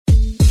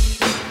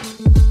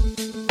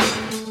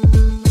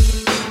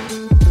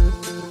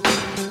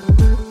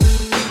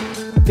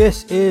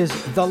This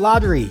is The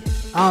Lottery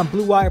on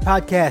Blue Wire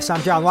Podcast.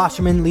 I'm John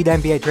Wasserman, lead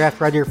NBA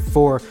draft writer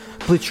for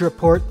Bleacher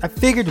Report. I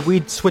figured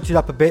we'd switch it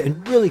up a bit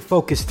and really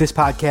focus this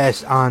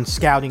podcast on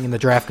scouting in the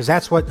draft, because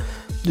that's what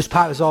this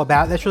pod is all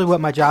about. That's really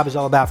what my job is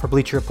all about for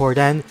Bleacher Report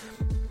and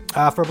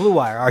for Blue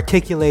Wire,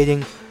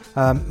 articulating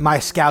my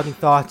scouting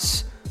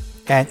thoughts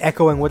and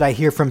echoing what I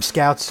hear from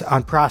scouts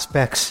on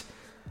prospects.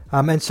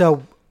 And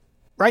so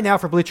right now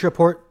for Bleacher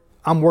Report,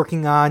 I'm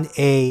working on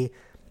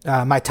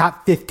my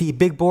top 50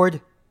 big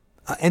board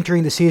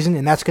entering the season,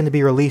 and that's going to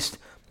be released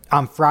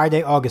on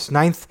Friday, August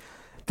 9th.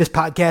 This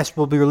podcast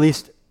will be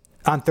released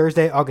on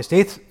Thursday, August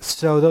 8th,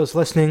 so those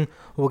listening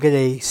will get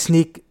a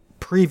sneak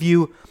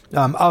preview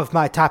of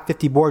my top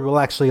 50 board. We'll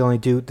actually only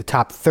do the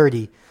top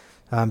 30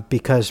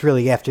 because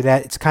really after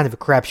that, it's kind of a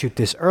crapshoot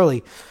this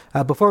early.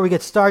 Before we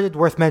get started,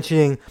 worth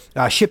mentioning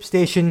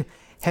ShipStation.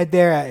 Head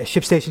there at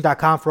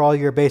shipstation.com for all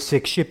your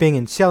basic shipping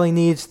and selling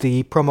needs.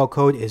 The promo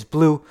code is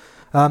BLUE.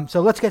 So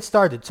let's get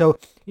started. So,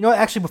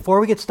 actually,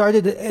 before we get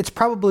started, it's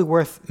probably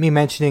worth me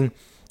mentioning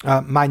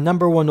my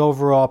number one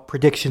overall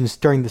predictions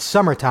during the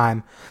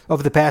summertime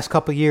over the past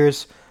couple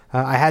years.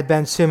 I had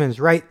Ben Simmons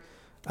right,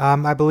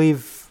 I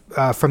believe,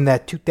 from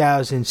that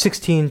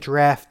 2016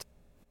 draft.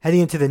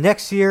 Heading into the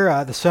next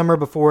year, the summer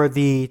before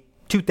the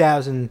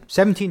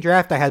 2017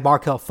 draft, I had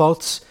Markelle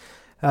Fultz,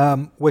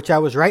 which I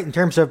was right in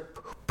terms of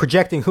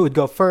projecting who would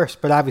go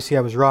first, but obviously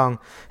I was wrong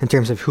in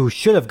terms of who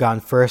should have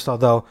gone first,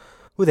 although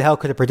who the hell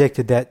could have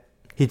predicted that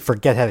he'd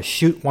forget how to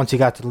shoot once he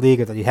got to the league,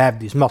 or that he'd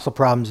have these muscle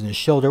problems in his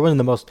shoulder. One of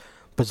the most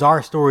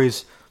bizarre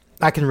stories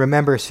I can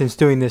remember since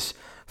doing this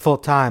full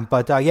time.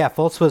 But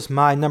Fultz was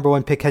my number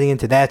one pick heading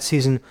into that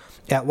season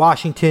at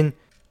Washington.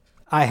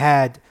 I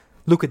had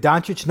Luka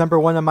Doncic number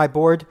one on my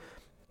board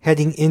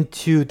heading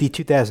into the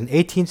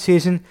 2018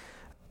 season,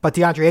 but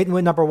DeAndre Ayton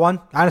went number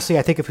one. Honestly,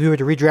 I think if we were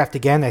to redraft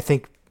again, I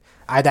think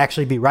I'd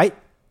actually be right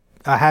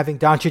having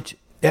Doncic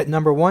at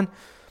number one.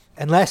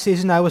 And last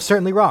season, I was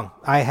certainly wrong.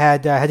 I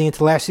had, heading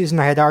into last season,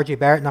 I had RJ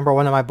Barrett number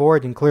one on my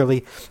board, and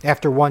clearly,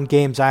 after one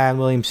game, Zion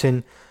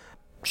Williamson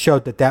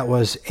showed that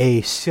was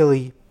a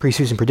silly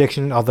preseason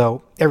prediction,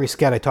 although every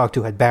scout I talked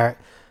to had Barrett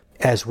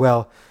as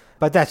well.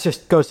 But that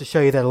just goes to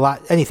show you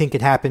that anything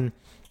can happen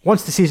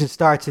once the season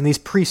starts, and these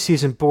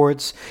preseason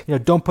boards,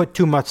 don't put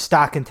too much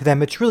stock into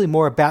them. It's really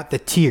more about the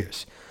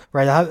tiers,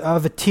 right?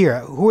 Of a tier.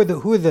 Who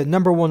are the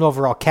number one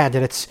overall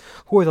candidates?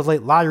 Who are the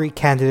late lottery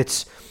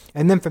candidates?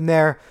 And then from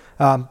there,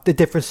 the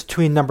difference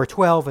between number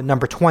 12 and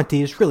number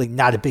 20 is really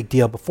not a big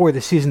deal. Before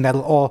the season,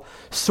 that'll all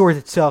sort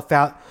itself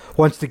out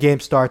once the game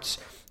starts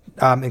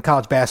in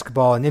college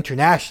basketball and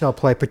international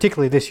play,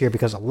 particularly this year,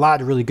 because a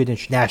lot of really good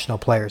international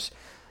players.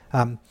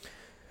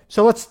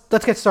 So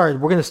let's get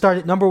started. We're going to start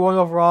at number one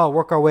overall,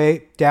 work our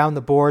way down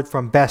the board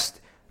from best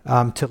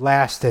to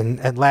last,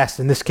 and last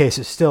in this case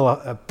is still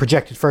a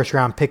projected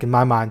first-round pick in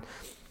my mind.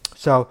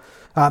 So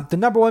the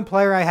number one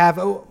player I have,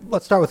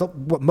 let's start with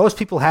what most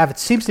people have. It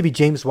seems to be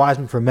James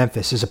Wiseman from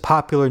Memphis is a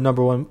popular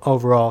number one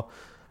overall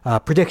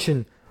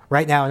prediction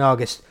right now in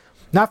August.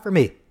 Not for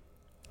me.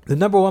 The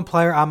number one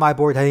player on my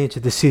board heading into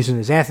this season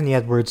is Anthony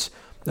Edwards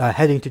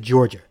heading to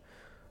Georgia.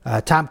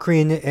 Tom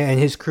Crean and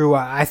his crew,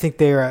 I think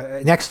they're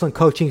an excellent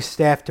coaching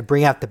staff to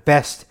bring out the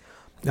best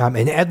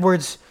in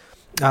Edwards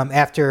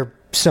after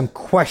some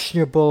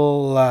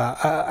questionable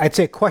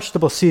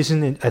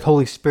season at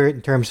Holy Spirit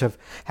in terms of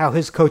how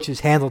his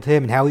coaches handled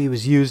him and how he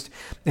was used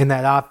in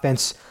that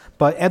offense.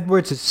 But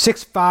Edwards is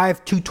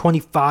 6'5",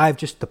 225,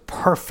 just the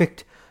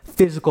perfect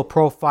physical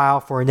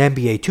profile for an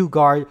NBA 2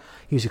 guard.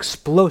 He's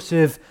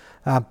explosive,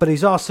 but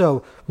he's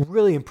also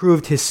really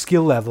improved his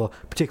skill level,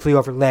 particularly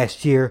over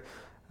last year.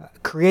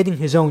 Creating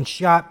his own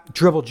shot,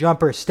 dribble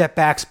jumper, step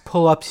backs,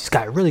 pull-ups. He's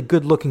got a really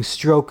good-looking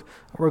stroke,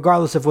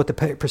 regardless of what the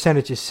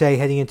percentages say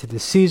heading into the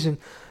season.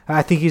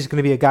 I think he's going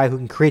to be a guy who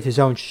can create his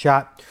own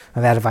shot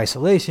out of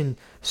isolation,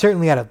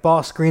 certainly out of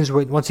ball screens.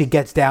 Where once he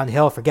gets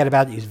downhill, forget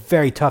about it. He's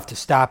very tough to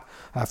stop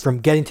from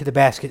getting to the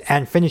basket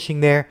and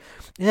finishing there.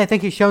 And I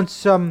think he's shown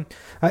some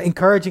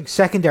encouraging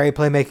secondary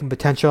playmaking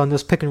potential in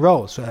those pick and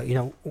rolls.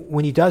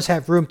 When he does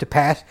have room to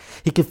pass,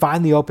 he can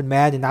find the open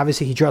man, and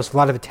obviously he draws a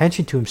lot of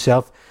attention to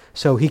himself,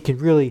 so he can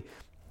really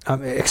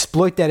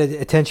exploit that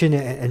attention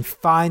and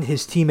find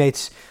his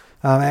teammates.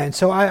 And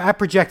so I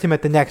project him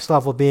at the next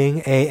level, being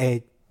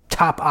a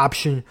top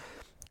option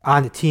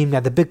on the team. Now,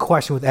 the big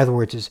question with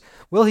Edwards is,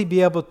 will he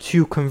be able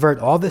to convert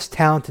all this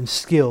talent and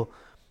skill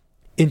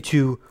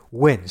into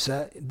wins?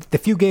 The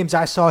few games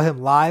I saw him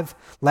live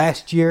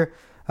last year,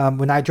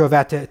 when I drove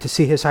out to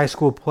see his high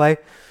school play,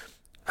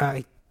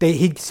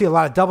 he'd see a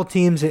lot of double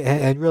teams,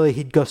 and really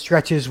he'd go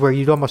stretches where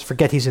you'd almost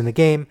forget he's in the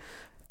game,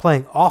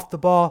 playing off the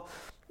ball.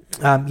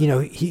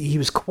 He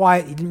was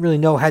quiet. He didn't really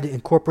know how to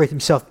incorporate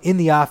himself in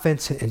the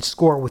offense and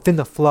score within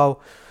the flow.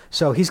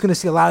 So he's going to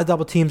see a lot of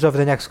double teams over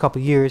the next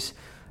couple of years.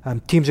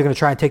 Teams are going to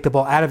try and take the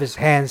ball out of his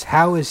hands.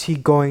 How is he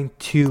going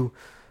to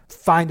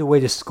find a way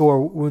to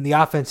score when the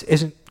offense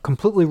isn't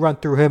completely run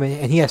through him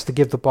and he has to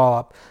give the ball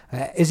up?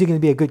 Is he going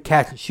to be a good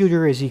catch and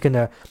shooter? Is he going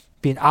to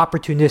be an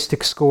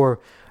opportunistic scorer?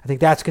 I think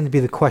that's going to be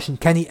the question.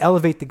 Can he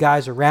elevate the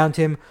guys around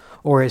him,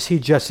 or is he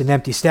just an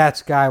empty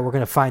stats guy? We're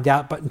going to find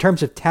out. But in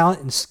terms of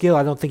talent and skill,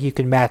 I don't think you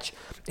can match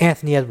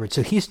Anthony Edwards.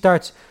 So he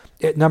starts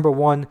at number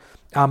 1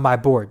 on my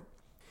board.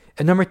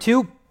 At number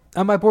 2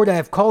 on my board, I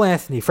have Cole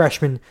Anthony,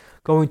 freshman,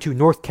 going to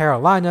North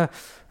Carolina,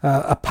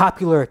 a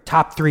popular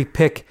top 3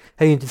 pick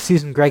heading into the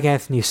season. Greg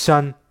Anthony's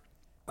son.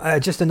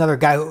 Just another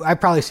guy who I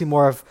probably see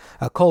more of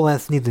Cole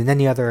Anthony than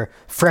any other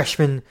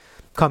freshman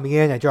coming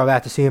in. I drove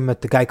out to see him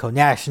at the Geico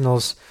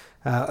Nationals.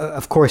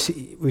 Of course,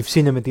 we've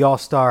seen him at the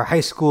All-Star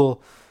High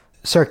School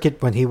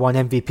circuit when he won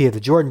MVP of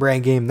the Jordan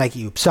Brand game,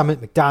 Nike Hoop Summit,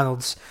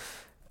 McDonald's.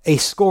 A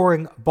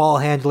scoring ball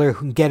handler who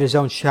can get his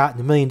own shot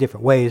in a million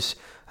different ways.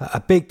 A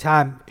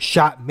big-time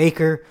shot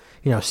maker.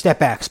 Step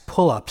backs,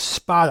 pull-ups,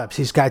 spot-ups.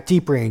 He's got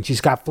deep range.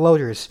 He's got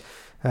floaters.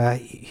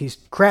 He's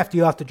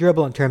crafty off the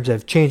dribble in terms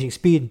of changing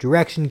speed and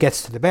direction,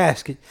 gets to the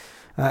basket.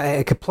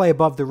 It could play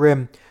above the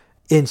rim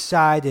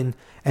inside, and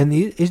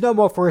he's no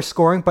more for his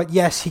scoring, but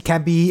yes, he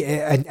can be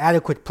an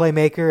adequate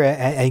playmaker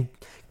and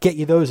get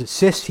you those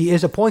assists. He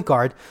is a point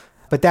guard,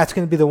 but that's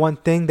going to be the one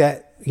thing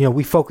that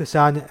we focus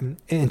on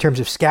in terms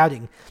of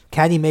scouting.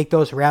 Can he make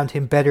those around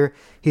him better?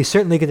 He's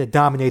certainly going to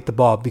dominate the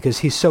ball because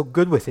he's so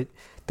good with it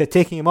that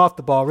taking him off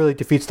the ball really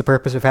defeats the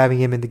purpose of having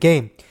him in the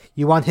game.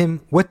 You want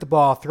him with the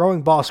ball,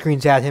 throwing ball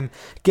screens at him,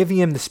 giving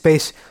him the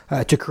space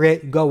to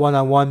create and go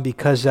one-on-one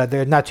because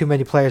there are not too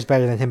many players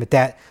better than him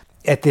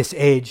at this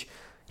age.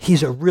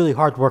 He's a really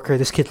hard worker.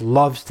 This kid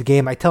loves the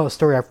game. I tell a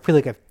story. I feel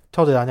like I've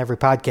told it on every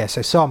podcast.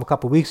 I saw him a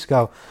couple weeks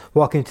ago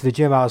walking into the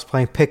gym. I was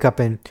playing pickup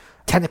in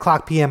 10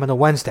 o'clock p.m. on a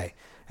Wednesday.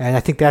 And I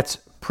think that's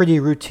pretty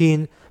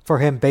routine for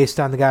him based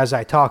on the guys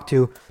I talk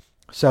to.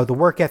 So the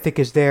work ethic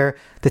is there.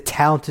 The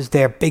talent is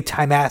there.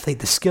 Big-time athlete.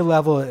 The skill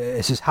level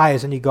is as high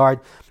as any guard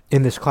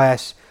in this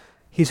class.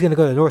 He's going to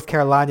go to North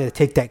Carolina to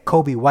take that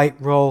Kobe White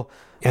role.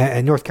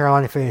 And North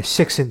Carolina finished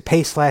 6th in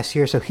pace last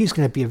year. So he's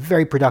going to be a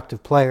very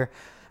productive player.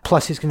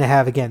 Plus, he's going to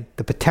have, again,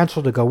 the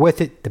potential to go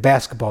with it, the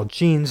basketball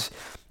genes.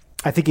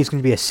 I think he's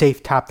going to be a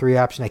safe top 3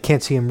 option. I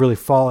can't see him really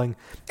falling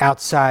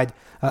outside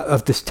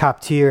of this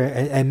top tier.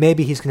 And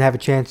maybe he's going to have a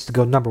chance to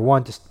go number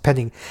 1, just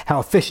depending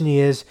how efficient he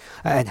is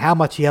and how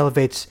much he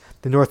elevates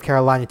the North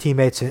Carolina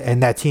teammates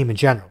and that team in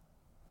general.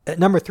 At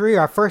number 3,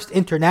 our first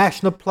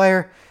international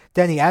player,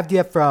 Deni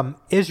Avdija from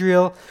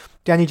Israel.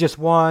 Deni just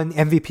won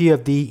MVP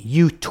of the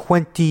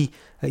U20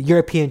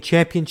 European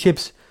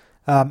Championships.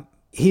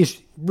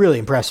 He's really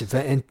impressive,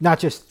 and not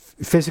just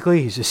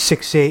physically. He's a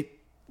 6'8"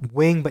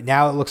 wing, but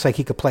now it looks like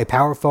he could play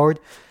power forward.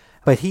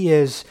 But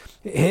his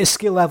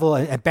skill level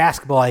and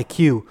basketball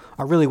IQ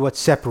are really what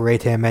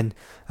separate him. And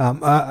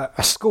a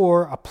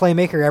scorer, a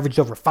playmaker, averaged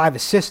over 5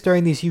 assists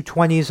during these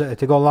U20s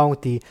to go along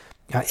with the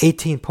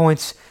 18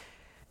 points.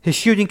 His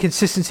shooting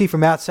consistency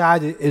from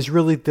outside is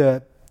really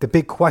the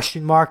big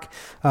question mark.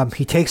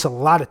 He takes a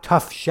lot of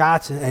tough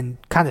shots and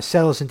kind of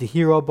settles into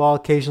hero ball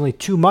occasionally,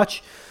 too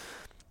much.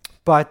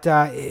 But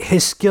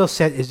his skill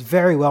set is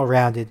very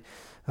well-rounded.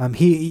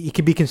 He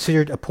can be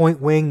considered a point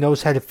wing,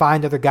 knows how to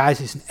find other guys.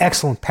 He's an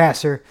excellent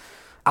passer.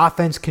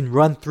 Offense can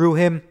run through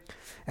him.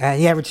 And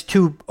he averaged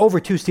over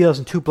 2 steals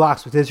and 2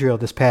 blocks with Israel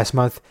this past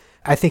month.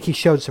 I think he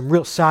showed some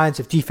real signs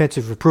of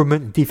defensive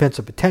improvement and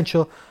defensive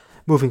potential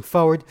moving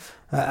forward.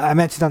 I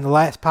mentioned on the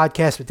last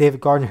podcast with David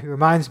Gardner, he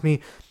reminds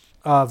me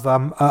of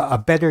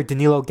a better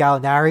Danilo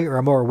Gallinari or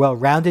a more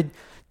well-rounded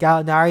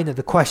Gallinari. Now,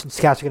 the question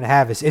scouts are going to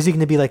have is he going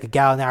to be like a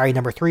Gallinari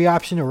number 3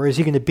 option, or is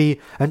he going to be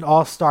an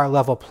all-star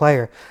level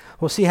player?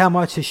 We'll see how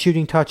much his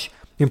shooting touch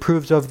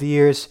improves over the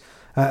years.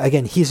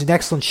 Again, he's an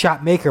excellent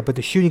shot maker, but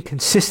the shooting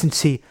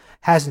consistency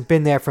hasn't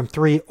been there from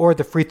 3 or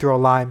the free throw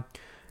line.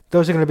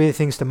 Those are going to be the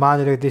things to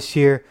monitor this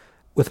year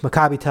with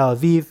Maccabi Tel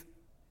Aviv.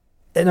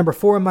 At number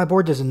 4 on my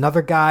board, there's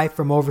another guy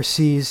from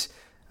overseas.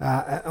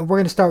 We're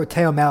going to start with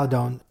Theo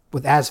Maledon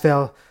with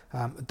Asvel,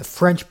 the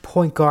French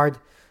point guard.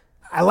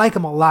 I like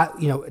him a lot.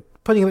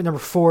 Putting him at number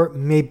 4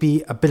 may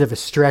be a bit of a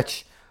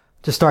stretch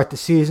to start the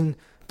season,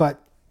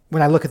 but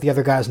when I look at the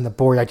other guys on the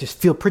board, I just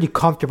feel pretty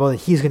comfortable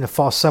that he's going to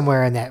fall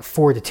somewhere in that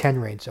 4 to 10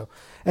 range. So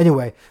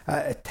anyway,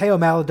 Theo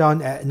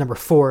Maledon at number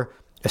 4,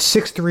 a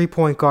 6'3"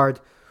 point guard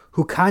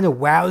who kind of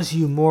wows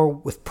you more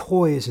with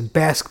poise and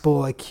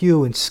basketball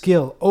IQ and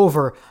skill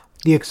over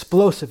the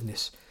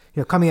explosiveness.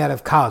 Coming out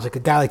of college, like a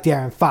guy like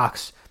De'Aaron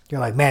Fox,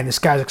 you're like, man, this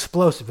guy's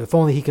explosive. If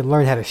only he can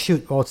learn how to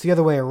shoot. Well, it's the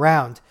other way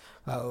around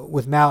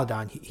with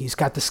Maledon. He's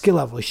got the skill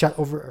level. He shot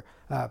over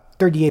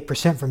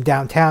 38% from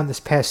downtown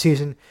this past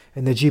season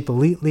in the Jeep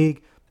Elite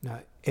League,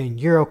 in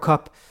Euro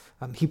Cup.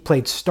 He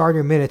played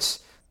starter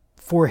minutes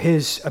for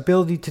his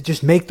ability to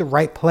just make the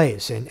right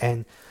plays.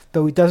 And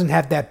though he doesn't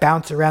have that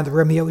bounce around the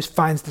rim, he always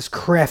finds this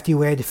crafty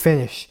way to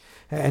finish.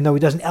 And though he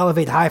doesn't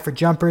elevate high for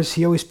jumpers,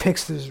 he always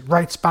picks the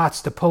right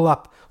spots to pull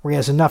up where he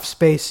has enough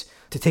space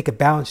to take a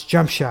balanced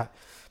jump shot.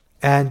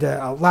 And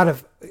a lot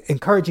of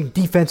encouraging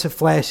defensive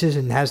flashes,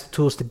 and has the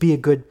tools to be a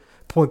good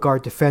point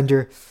guard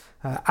defender.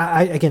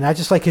 I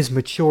just like his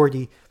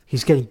maturity.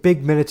 He's getting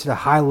big minutes at a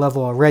high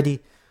level already.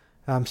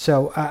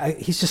 So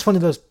he's just one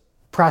of those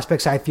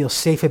prospects I feel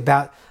safe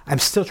about. I'm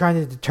still trying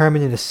to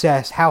determine and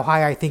assess how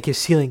high I think his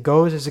ceiling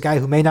goes as a guy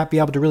who may not be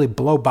able to really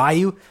blow by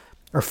you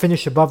or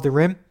finish above the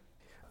rim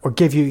or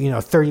give you,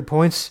 30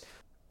 points.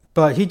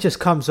 But he just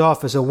comes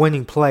off as a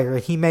winning player.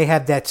 He may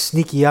have that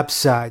sneaky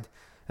upside,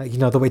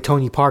 the way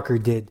Tony Parker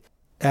did.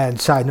 And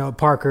side note,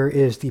 Parker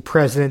is the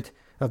president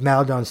of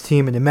Maladon's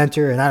team and a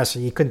mentor. And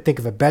honestly, you couldn't think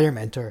of a better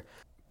mentor,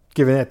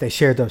 given that they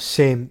shared those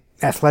same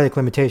athletic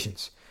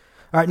limitations.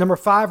 All right, number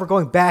 5, we're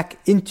going back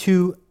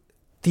into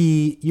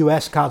the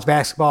U.S. college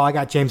basketball. I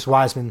got James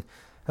Wasserman,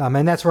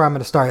 and that's where I'm going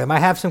to start. I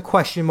have some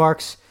question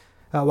marks.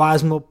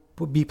 Wasserman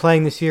will be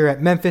playing this year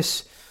at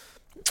Memphis.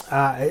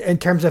 In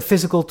terms of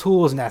physical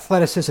tools and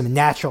athleticism and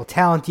natural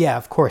talent, yeah,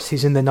 of course,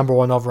 he's in the number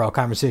 1 overall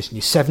conversation.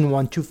 He's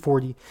 7'1",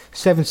 240,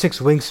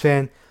 7'6"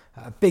 wingspan,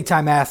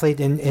 big-time athlete,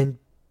 and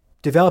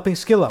developing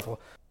skill level.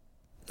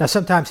 Now,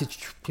 sometimes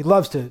he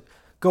loves to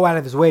go out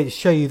of his way to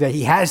show you that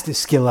he has this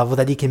skill level,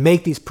 that he can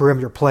make these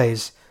perimeter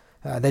plays,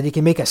 that he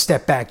can make a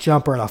step-back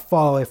jumper and a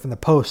fall away from the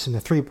post and a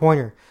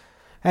three-pointer.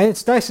 And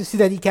it's nice to see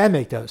that he can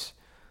make those.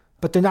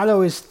 But they're not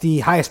always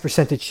the highest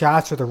percentage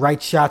shots or the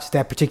right shots at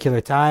that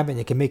particular time, and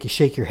it can make you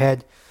shake your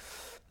head.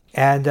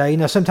 And,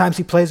 sometimes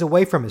he plays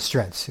away from his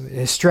strengths.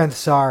 His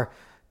strengths are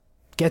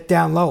get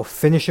down low,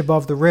 finish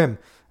above the rim,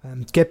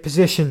 get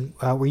position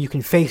where you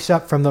can face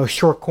up from those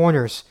short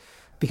corners,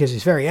 because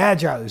he's very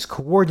agile, he's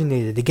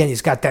coordinated. Again,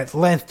 he's got that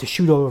length to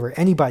shoot over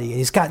anybody, and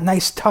he's got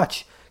nice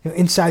touch,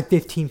 inside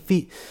 15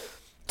 feet.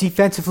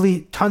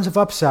 Defensively, tons of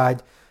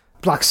upside.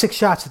 Blocks 6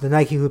 shots at the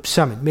Nike Hoop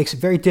Summit. Makes it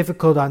very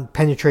difficult on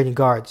penetrating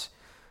guards.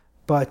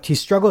 But he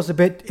struggles a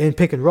bit in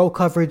pick and roll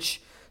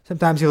coverage.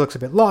 Sometimes he looks a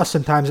bit lost.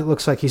 Sometimes it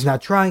looks like he's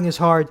not trying as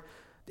hard.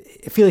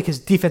 I feel like his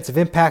defensive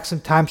impact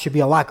sometimes should be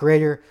a lot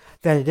greater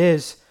than it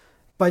is.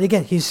 But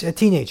again, he's a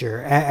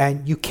teenager,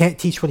 and you can't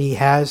teach what he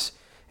has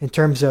in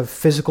terms of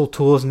physical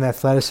tools and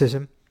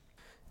athleticism.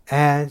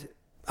 And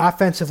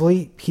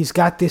offensively, he's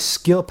got this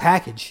skill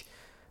package.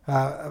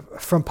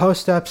 From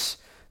post-ups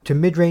to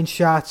mid-range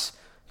shots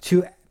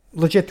to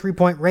legit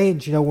three-point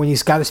range, when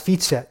he's got his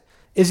feet set.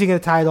 Is he going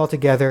to tie it all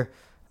together?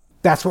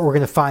 That's what we're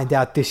going to find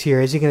out this year.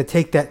 Is he going to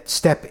take that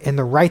step in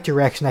the right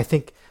direction? I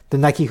think the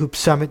Nike Hoop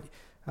Summit,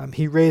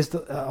 he raised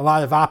a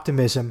lot of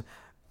optimism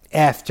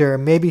after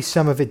maybe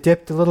some of it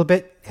dipped a little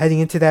bit heading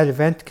into that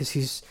event, because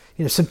he's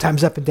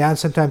sometimes up and down.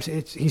 Sometimes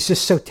he's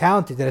just so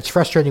talented that it's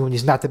frustrating when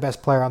he's not the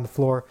best player on the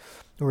floor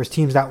or his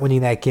team's not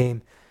winning that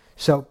game.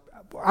 So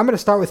I'm going to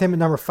start with him at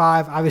number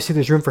 5. Obviously,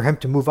 there's room for him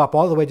to move up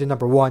all the way to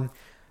number 1.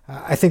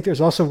 I think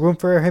there's also room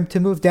for him to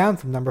move down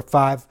from number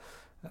 5,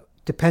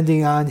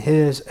 depending on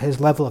his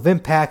level of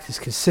impact, his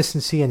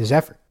consistency, and his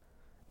effort.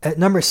 At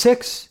number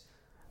 6,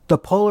 the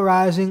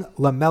polarizing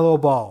LaMelo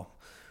Ball,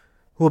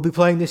 who will be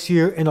playing this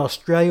year in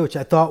Australia, which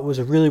I thought was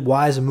a really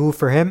wise move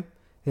for him.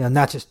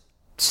 Not just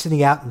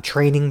sitting out and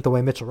training the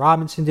way Mitchell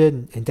Robinson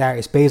did and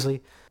Darius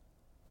Baisley.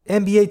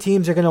 NBA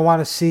teams are going to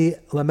want to see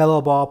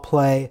LaMelo Ball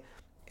play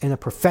in a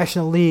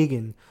professional league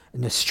and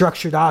in a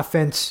structured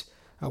offense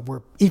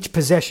where each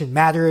possession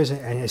matters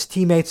and his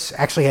teammates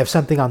actually have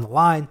something on the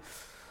line.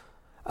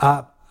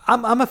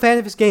 I'm a fan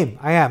of his game.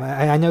 I am.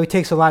 I know he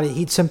takes a lot of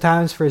heat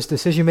sometimes for his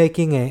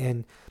decision-making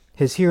and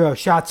his hero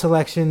shot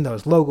selection,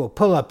 those logo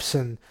pull-ups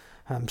and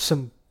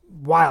some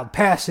wild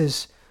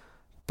passes.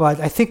 But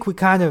I think we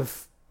kind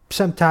of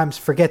sometimes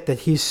forget that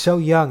he's so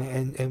young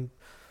and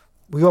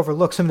we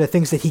overlook some of the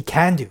things that he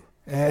can do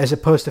as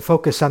opposed to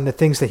focus on the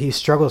things that he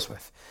struggles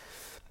with.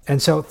 And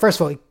so, first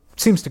of all, he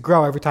seems to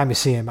grow every time you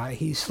see him.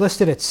 He's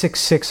listed at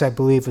 6'6", I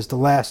believe, was the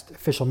last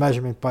official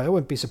measurement, but it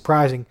wouldn't be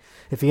surprising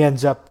if he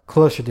ends up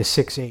closer to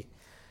 6'8",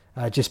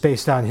 just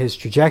based on his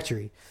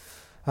trajectory.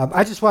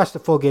 I just watched a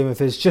full game of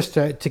his just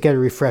to get a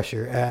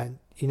refresher, and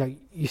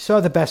you saw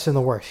the best and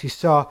the worst. You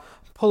saw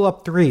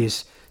pull-up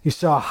threes. You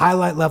saw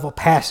highlight-level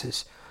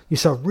passes. You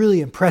saw really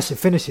impressive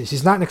finishes.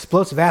 He's not an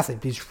explosive athlete,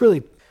 but he's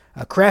really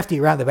crafty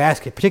around the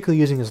basket, particularly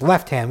using his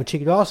left hand, which he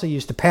could also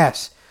use to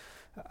pass.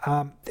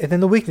 And then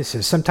the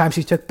weaknesses. Sometimes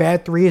he took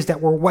bad threes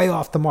that were way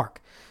off the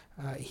mark.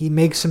 He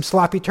makes some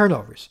sloppy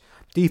turnovers.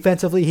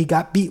 Defensively, he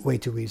got beat way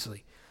too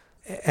easily.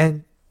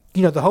 And,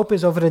 the hope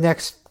is over the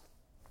next,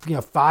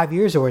 5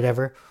 years or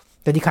whatever,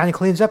 that he kind of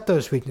cleans up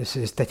those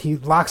weaknesses, that he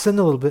locks in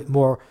a little bit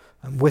more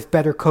with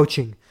better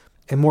coaching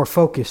and more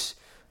focus,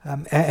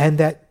 and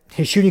that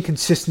his shooting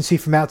consistency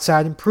from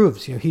outside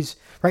improves. He's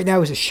right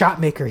now he's a shot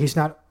maker. He's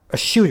not a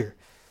shooter.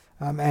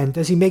 And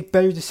does he make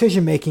better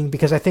decision making?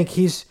 Because I think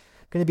he's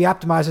going to be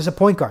optimized as a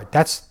point guard.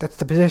 That's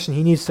the position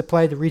he needs to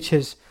play to reach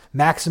his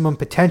maximum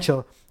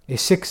potential. A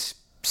 6'6"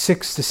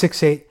 to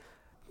 6'8"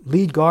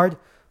 lead guard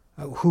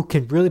who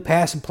can really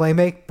pass and play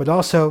make, but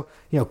also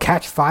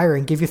catch fire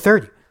and give you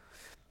 30.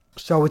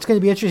 So it's going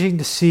to be interesting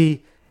to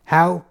see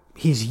how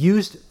he's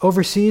used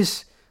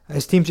overseas.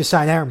 His team just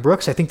signed Aaron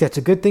Brooks. I think that's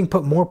a good thing.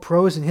 Put more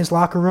pros in his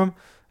locker room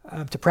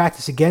to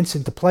practice against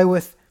and to play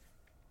with.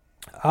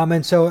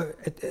 And so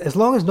as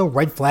long as no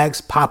red flags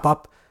pop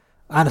up,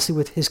 honestly,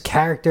 with his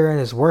character and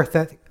his work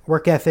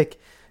ethic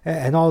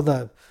and all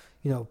the,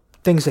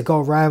 things that go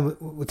around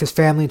with his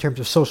family in terms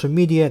of social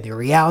media, the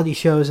reality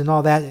shows and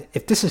all that,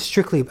 if this is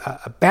strictly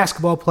a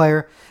basketball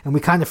player and we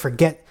kind of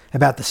forget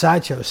about the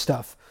sideshow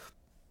stuff,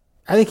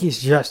 I think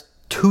he's just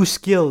too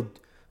skilled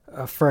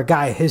for a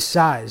guy his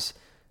size.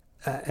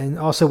 And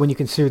also when you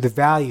consider the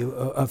value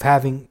of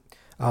having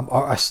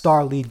a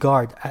star lead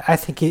guard, I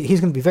think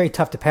he's going to be very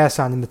tough to pass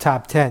on in the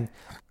top 10.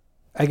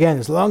 Again,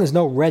 as long as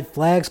no red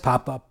flags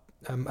pop up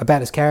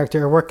about his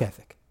character or work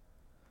ethic.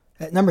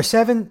 At number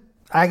 7,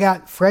 I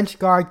got French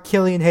guard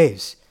Killian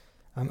Hayes.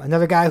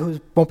 Another guy who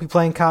won't be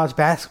playing college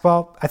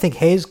basketball. I think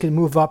Hayes could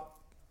move up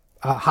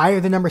higher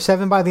than number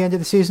 7 by the end of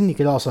the season. He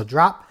could also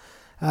drop.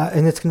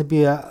 And it's going to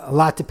be a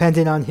lot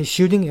dependent on his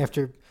shooting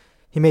after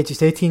he made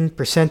just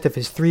 18% of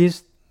his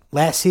threes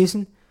last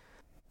season.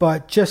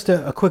 But just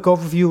a quick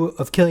overview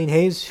of Killian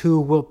Hayes,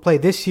 who will play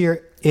this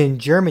year in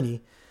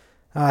Germany.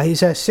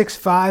 He's a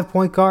 6'5"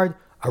 point guard,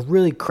 a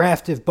really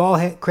crafty ball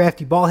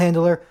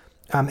handler,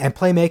 and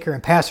playmaker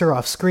and passer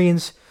off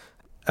screens.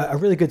 A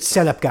really good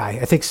setup guy.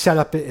 I think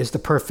setup is the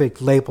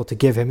perfect label to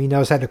give him. He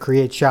knows how to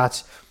create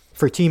shots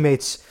for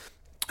teammates.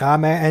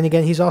 And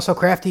again, he's also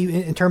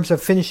crafty in terms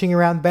of finishing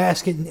around the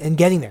basket and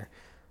getting there.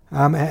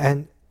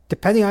 And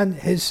depending on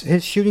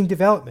his shooting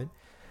development,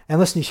 and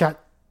listen, he shot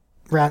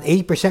around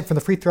 80% from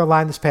the free throw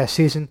line this past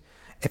season.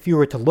 If you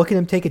were to look at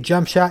him take a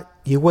jump shot,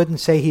 you wouldn't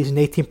say he's an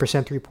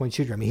 18% three-point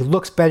shooter. I mean, he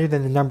looks better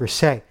than the numbers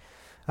say.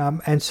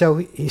 And so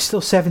he's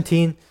still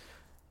 17.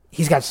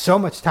 He's got so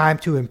much time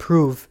to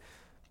improve.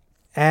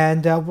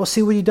 And we'll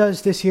see what he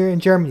does this year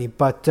in Germany.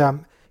 But,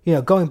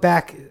 going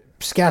back,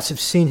 scouts have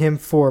seen him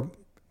for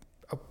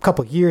a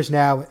couple of years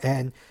now.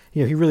 And,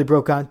 he really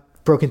broke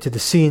into the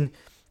scene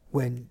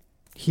when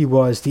he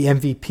was the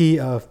MVP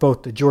of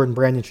both the Jordan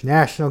Brand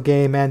International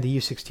game and the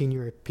U16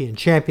 European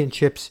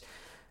Championships.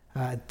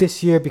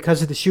 This year,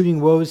 because of the shooting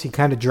woes, he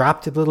kind of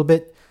dropped a little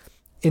bit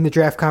in the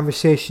draft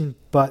conversation.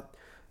 But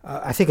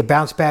I think a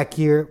bounce back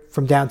year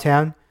from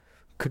downtown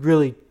could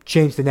really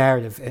change the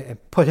narrative and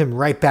put him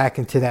right back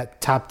into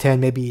that top 10,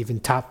 maybe even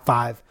top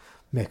 5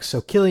 mix.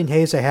 So Killian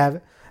Hayes I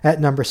have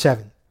at number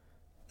 7.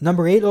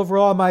 Number 8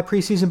 overall on my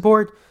preseason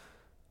board,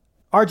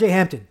 RJ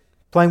Hampton,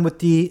 playing with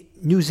the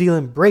New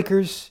Zealand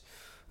Breakers.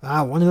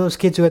 One of those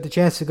kids who had the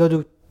chance to go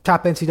to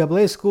top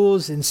NCAA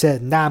schools and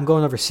said, nah, I'm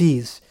going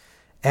overseas.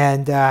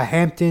 And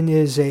Hampton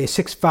is a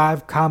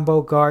 6'5"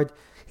 combo guard.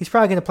 He's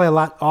probably going to play a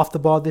lot off the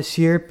ball this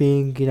year,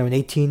 being an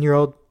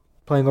 18-year-old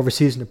playing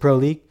overseas in the pro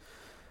league.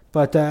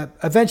 But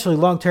eventually,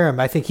 long-term,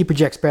 I think he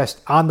projects best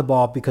on the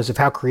ball because of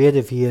how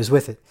creative he is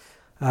with it.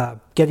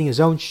 Getting his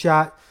own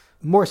shot,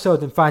 more so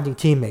than finding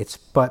teammates.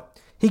 But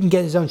he can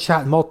get his own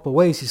shot in multiple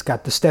ways. He's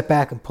got the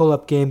step-back and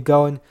pull-up game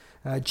going,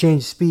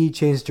 change speed,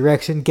 change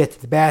direction, get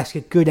to the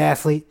basket, good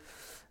athlete.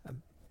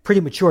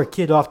 Pretty mature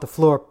kid off the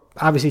floor.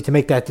 Obviously, to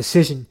make that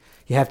decision,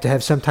 you have to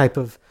have some type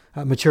of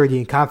maturity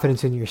and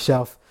confidence in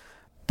yourself.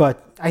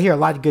 But I hear a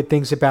lot of good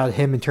things about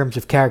him in terms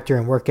of character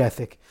and work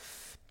ethic.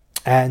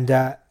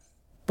 And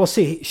we'll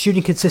see.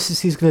 Shooting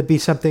consistency is going to be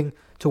something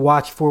to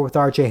watch for with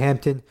RJ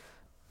Hampton.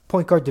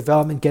 Point guard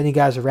development, getting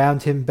guys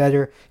around him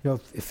better.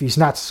 If he's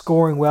not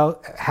scoring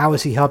well, how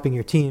is he helping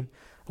your team?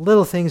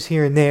 Little things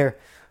here and there.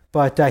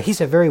 But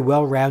he's a very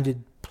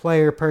well-rounded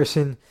player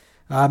person.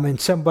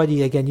 And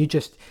somebody, again,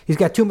 he's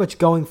got too much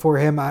going for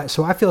him.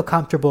 So I feel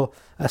comfortable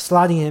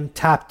slotting him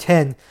top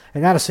 10.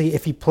 And honestly,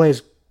 if he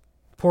plays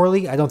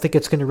poorly, I don't think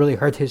it's going to really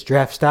hurt his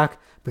draft stock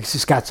because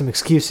he's got some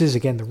excuses.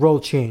 Again, the role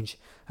change,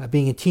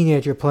 being a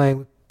teenager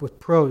playing with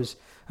pros,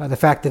 the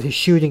fact that his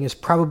shooting is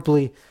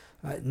probably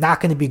not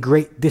going to be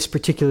great this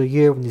particular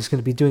year when he's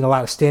going to be doing a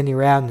lot of standing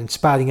around and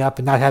spotting up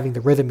and not having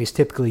the rhythm he's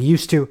typically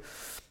used to.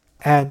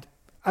 And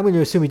I'm going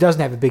to assume he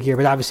doesn't have a big year,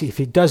 but obviously if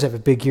he does have a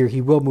big year,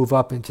 he will move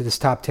up into this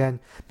top 10,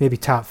 maybe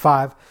top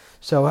 5.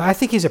 So I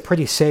think he's a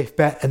pretty safe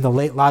bet in the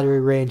late lottery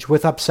range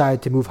with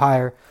upside to move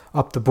higher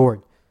up the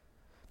board.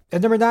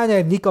 At number 9, I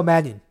have Nico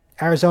Mannion,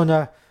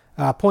 Arizona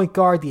point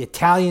guard, the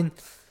Italian.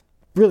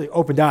 Really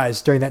opened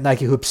eyes during that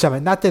Nike Hoop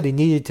Summit. Not that he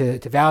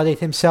needed to validate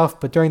himself,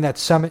 but during that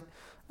summit,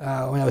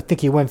 when I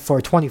think he went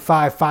for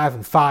 25, 5,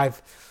 and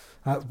 5.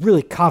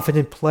 Really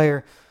confident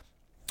player.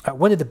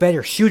 One of the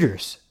better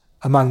shooters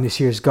among this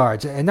year's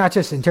guards. And not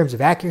just in terms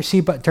of accuracy,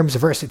 but in terms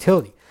of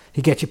versatility.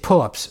 He gets you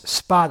pull-ups,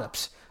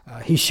 spot-ups.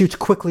 He shoots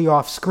quickly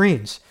off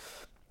screens.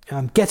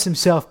 Gets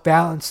himself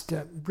balanced.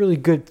 Really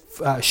good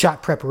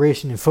shot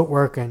preparation and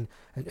footwork and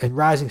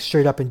rising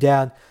straight up and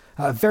down.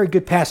 Very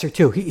good passer,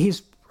 too.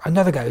 He's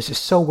another guy who's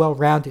just so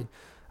well-rounded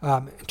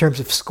in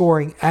terms of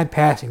scoring and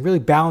passing. Really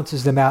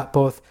balances them out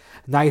both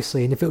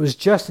nicely. And if it was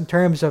just in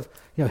terms of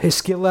his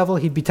skill level,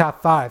 he'd be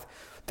top 5.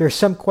 There's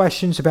some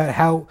questions about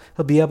how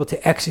he'll be able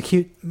to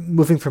execute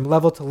moving from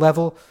level to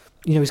level.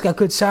 He's got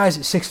good size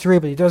at 6'3",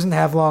 but he doesn't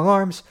have long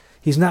arms.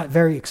 He's not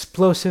very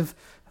explosive.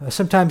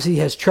 Sometimes he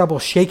has trouble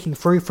shaking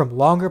free from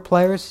longer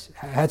players.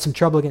 Had some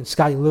trouble against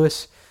Scotty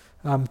Lewis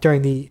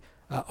during the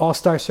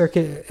All-Star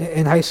circuit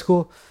in high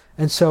school.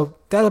 And so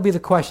that'll be the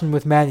question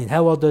with Mannion.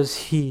 How well does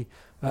he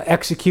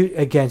execute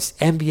against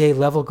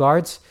NBA-level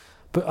guards?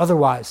 But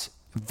otherwise,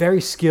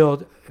 very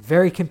skilled,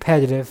 very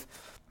competitive.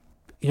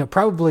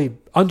 probably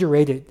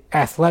underrated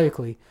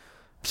athletically.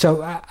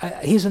 So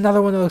he's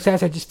another one of those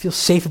guys I just feel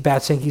safe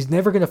about saying he's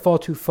never going to fall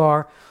too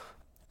far.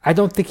 I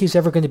don't think he's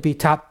ever going to be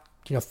top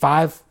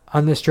 5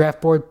 on this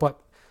draft board, but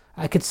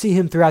I could see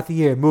him throughout the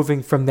year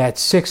moving from that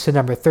 6 to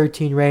number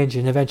 13 range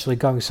and eventually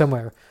going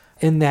somewhere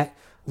in that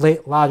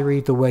late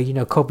lottery the way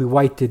Kobe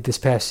White did this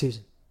past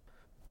season.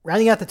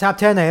 Rounding out the top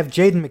 10, I have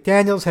Jaden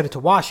McDaniels, headed to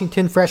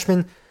Washington,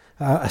 freshman,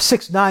 a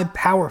 6'9"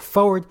 power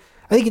forward.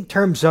 I think in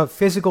terms of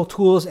physical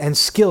tools and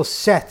skill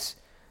sets,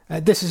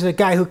 this is a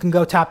guy who can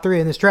go top 3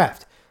 in this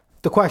draft.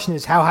 The question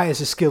is, how high is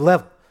his skill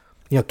level?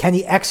 Can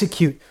he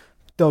execute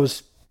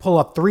those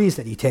pull-up threes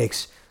that he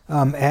takes,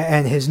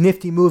 and his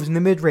nifty moves in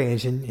the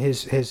mid-range and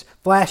his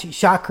flashy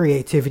shot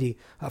creativity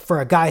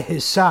for a guy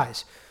his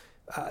size?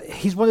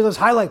 He's one of those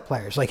highlight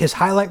players. Like, his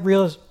highlight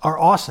reels are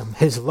awesome.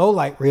 His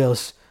low-light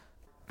reels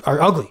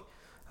are ugly.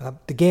 The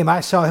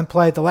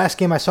last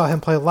game I saw him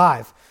play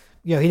live,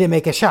 he didn't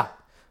make a shot.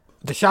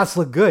 The shots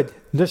look good.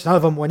 Just none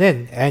of them went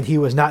in, and he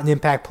was not an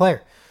impact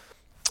player.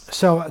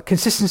 So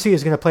consistency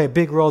is going to play a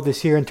big role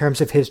this year in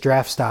terms of his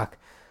draft stock.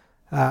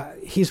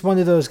 He's one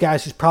of those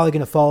guys who's probably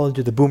going to fall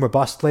into the boomer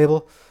bust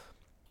label,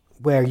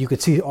 where you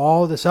could see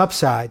all this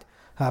upside,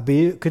 but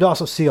you could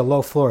also see a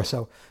low floor.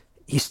 So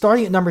he's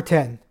starting at number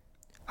 10.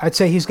 I'd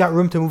say he's got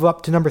room to move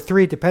up to number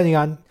 3, depending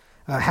on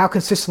how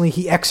consistently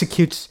he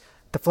executes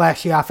the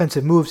flashy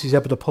offensive moves he's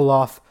able to pull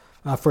off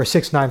for a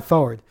 6'9"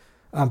 forward.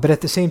 But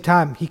at the same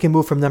time, he can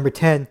move from number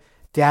 10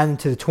 down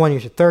into the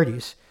 20s or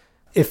 30s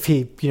if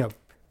he,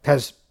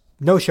 has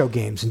no-show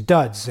games and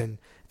duds and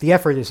the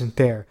effort isn't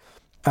there.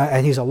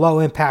 And he's a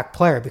low-impact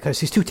player because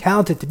he's too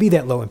talented to be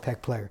that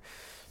low-impact player.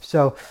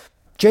 So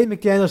Jaden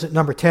McDaniels at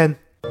number 10.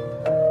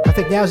 I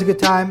think now's a good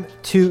time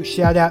to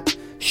shout out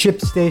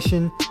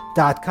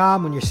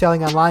ShipStation.com. When you're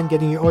selling online,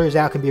 getting your orders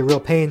out can be a real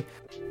pain.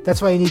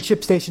 That's why you need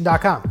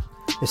ShipStation.com.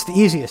 It's the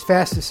easiest,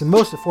 fastest, and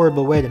most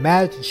affordable way to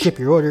manage and ship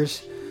your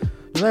orders.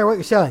 No matter what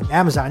you're selling,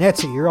 Amazon,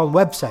 Etsy, your own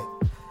website,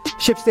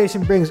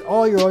 ShipStation brings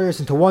all your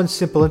orders into one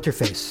simple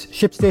interface.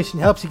 ShipStation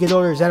helps you get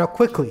orders out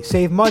quickly,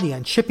 save money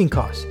on shipping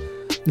costs,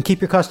 and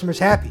keep your customers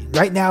happy.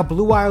 Right now,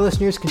 Blue Wire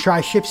listeners can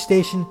try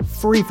ShipStation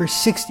free for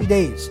 60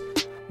 days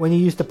when you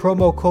use the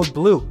promo code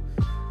BLUE.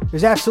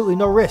 There's absolutely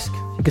no risk.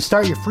 You can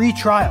start your free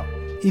trial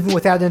even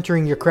without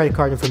entering your credit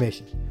card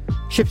information.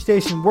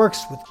 ShipStation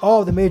works with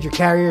all the major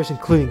carriers,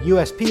 including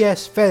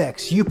USPS,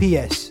 FedEx,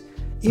 UPS,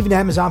 even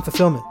Amazon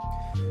Fulfillment,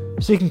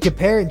 so you can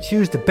compare and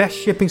choose the best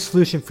shipping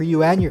solution for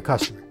you and your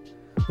customer.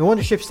 No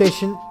wonder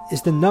ShipStation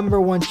is the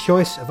number one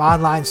choice of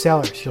online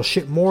sellers. You'll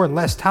ship more in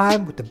less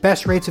time with the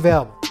best rates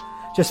available.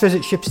 Just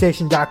visit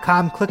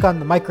ShipStation.com, click on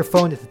the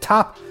microphone at the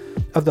top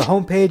of the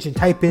homepage and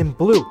type in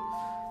BLUE.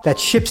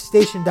 That's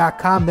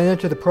ShipStation.com, then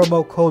enter the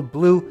promo code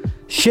BLUE.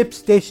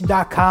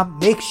 ShipStation.com,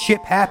 make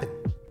ship happen.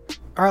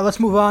 All right, let's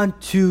move on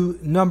to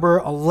number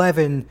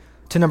 11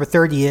 to number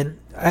 30. And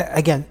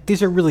again,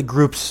 these are really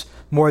groups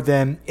more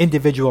than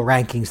individual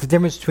rankings. The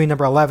difference between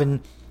number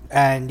 11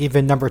 and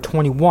even number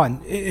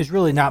 21 is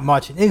really not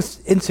much and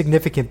is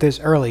insignificant this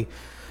early.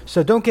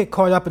 So don't get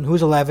caught up in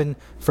who's 11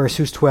 versus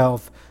who's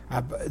 12.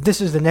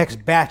 This is the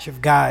next batch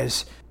of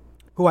guys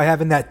who I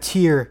have in that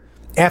tier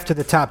after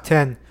the top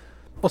 10.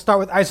 We'll start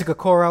with Isaac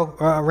Okoro,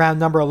 around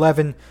number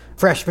 11,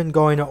 freshman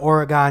going to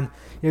Oregon.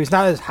 He's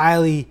not as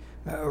highly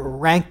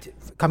ranked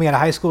coming out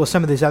of high school as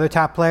some of these other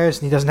top players,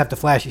 and he doesn't have the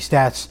flashy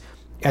stats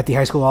at the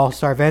high school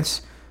all-star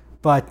events.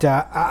 But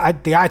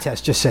the eye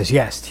test just says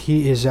yes.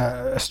 He is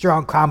a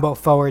strong combo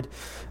forward.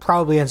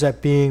 Probably ends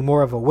up being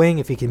more of a wing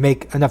if he can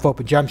make enough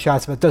open jump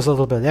shots, but does a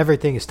little bit of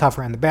everything. Is tough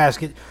around the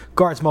basket,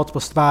 guards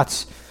multiple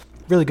spots,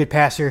 really good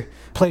passer,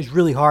 plays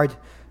really hard,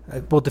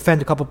 will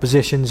defend a couple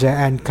positions,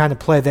 and kind of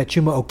play that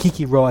Chuma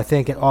Okeke role, I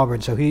think, at Auburn.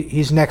 So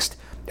he's next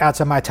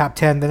outside my top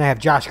 10. Then I have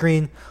Josh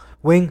Green,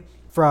 wing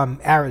from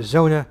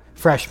Arizona,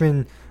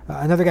 freshman.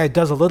 Another guy who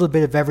does a little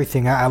bit of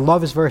everything. I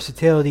love his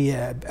versatility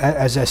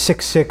as a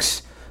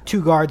 6'6",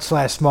 two-guard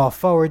 / small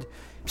forward.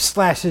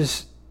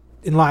 Slashes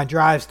in-line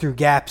drives through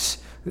gaps.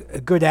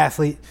 A good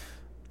athlete.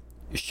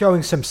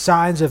 Showing some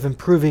signs of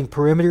improving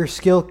perimeter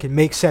skill. Can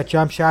make set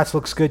jump shots.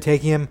 Looks good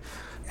taking him.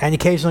 And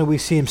occasionally we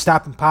see him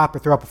stop and pop or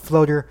throw up a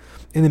floater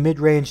in the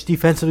mid-range.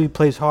 Defensively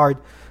plays hard.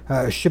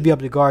 Should be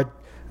able to guard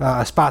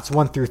spots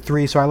 1 through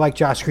 3. So I like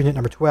Josh Green at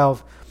number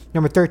 12.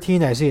 Number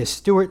 13, Isaiah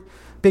Stewart.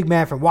 Big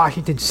man from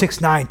Washington,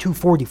 6'9",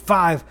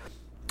 245.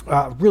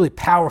 Really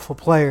powerful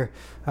player.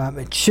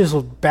 A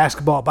chiseled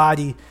basketball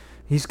body.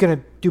 He's going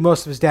to do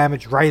most of his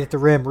damage right at the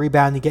rim,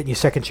 rebounding, getting you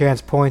second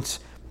chance points,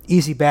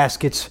 easy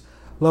baskets,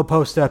 low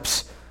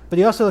post-ups. But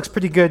he also looks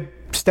pretty good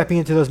stepping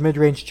into those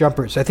mid-range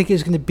jumpers. I think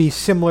he's going to be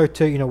similar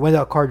to,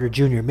 Wendell Carter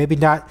Jr. Maybe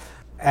not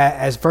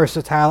as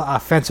versatile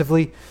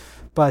offensively,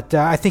 but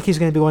I think he's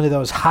going to be one of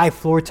those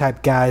high-floor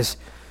type guys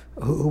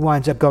who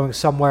winds up going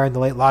somewhere in the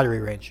late lottery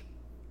range.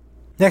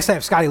 Next, I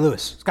have Scotty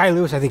Lewis. Scotty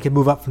Lewis, I think, can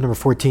move up from number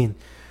 14.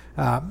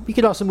 He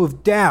could also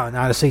move down,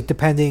 honestly,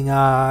 depending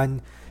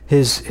on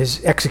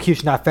his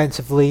execution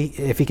offensively,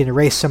 if he can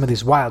erase some of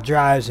these wild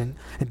drives and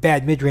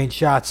bad mid-range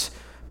shots.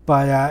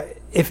 But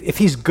if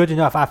he's good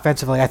enough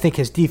offensively, I think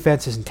his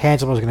defense, his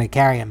intangibles are going to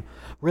carry him.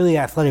 Really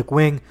athletic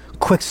wing,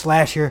 quick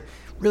slasher,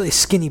 really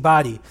skinny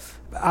body.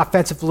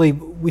 Offensively,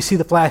 we see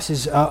the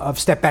flashes of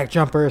step-back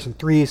jumpers and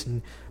threes,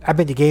 and I've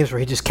been to games where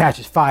he just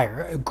catches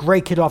fire. A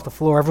great kid off the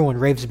floor. Everyone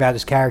raves about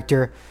his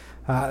character.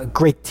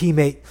 Great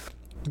teammate,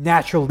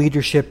 natural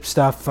leadership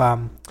stuff.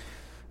 A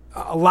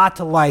lot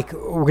to like.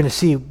 We're going to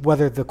see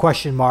whether the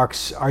question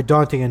marks are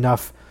daunting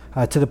enough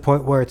to the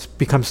point where it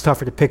becomes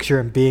tougher to picture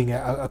him being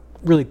a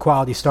really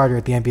quality starter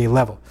at the NBA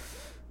level.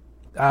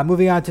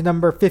 Moving on to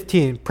number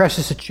 15,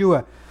 Precious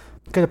Achiuwa.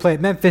 Going to play at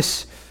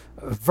Memphis.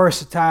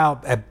 Versatile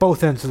at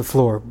both ends of the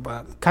floor,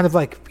 kind of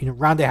like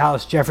Rondae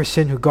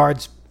Hollis-Jefferson, who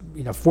guards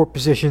 4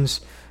 positions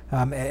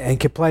and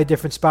can play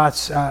different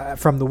spots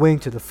from the wing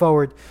to the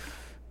forward.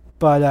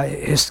 But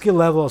his skill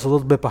level is a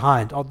little bit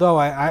behind.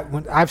 Although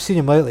when I've seen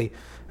him lately,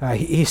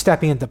 he's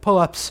stepping into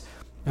pull-ups.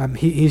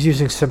 He's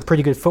using some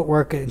pretty good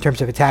footwork in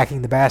terms of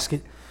attacking the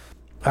basket.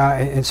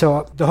 And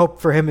so the hope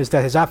for him is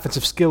that his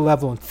offensive skill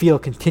level and feel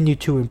continue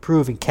to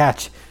improve and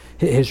catch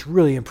his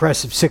really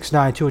impressive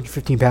 6'9",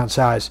 215-pound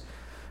size.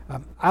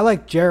 I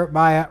like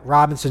Jeremiah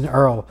Robinson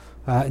Earl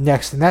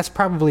next, and that's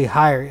probably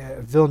higher,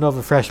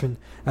 Villanova freshman,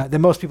 than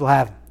most people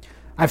have.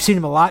 I've seen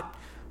him a lot,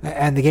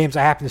 and the games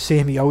I happen to see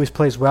him, he always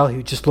plays well.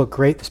 He just looked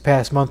great this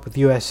past month with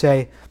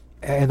USA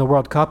in the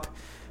World Cup.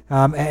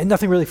 And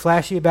nothing really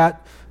flashy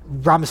about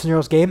Robinson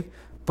Earl's game,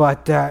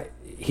 but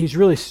he's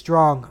really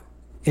strong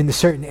in the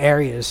certain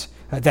areas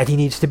that he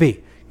needs to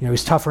be.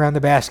 He's tough around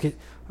the basket.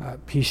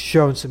 He's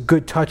shown some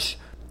good touch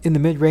in the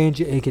mid-range.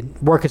 He can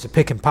work as a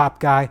pick-and-pop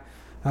guy.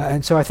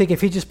 And so I think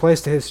if he just plays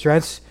to his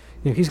strengths,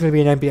 he's going to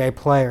be an NBA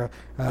player,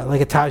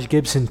 like a Taj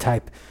Gibson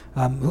type,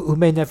 who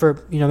may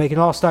never, make an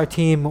all-star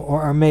team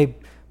or may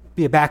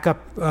be a backup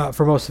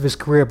for most of his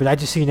career. But I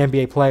just see an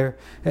NBA player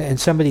and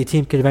somebody a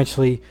team could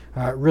eventually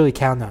really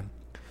count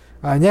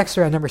on. Next,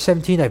 around number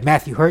 17, I have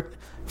Matthew Hurt,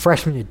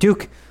 freshman at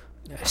Duke,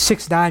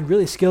 6'9",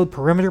 really skilled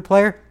perimeter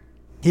player.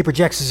 He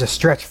projects as a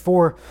stretch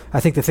 4. I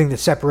think the thing that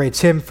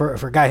separates him for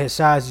a guy his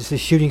size is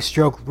his shooting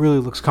stroke really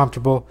looks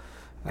comfortable.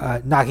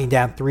 Knocking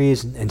down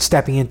threes and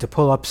stepping into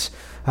pull-ups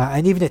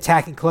and even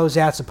attacking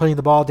closeouts and putting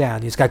the ball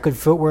down. He's got good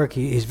footwork.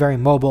 He's very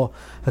mobile.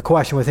 The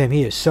question with him,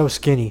 he is so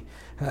skinny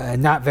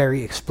and not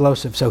very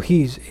explosive. So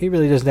he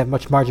really doesn't have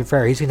much margin for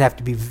error. He's going to have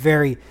to be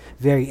very,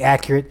 very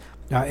accurate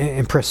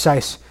and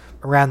precise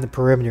around the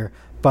perimeter.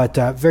 But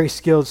very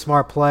skilled,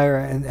 smart player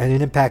and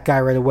an impact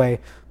guy right away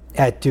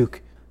at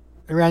Duke.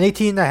 Around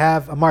 18, I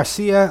have a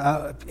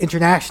Marcia,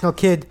 international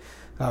kid,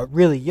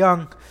 really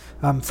young,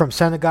 from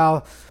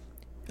Senegal.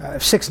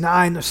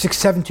 6'9",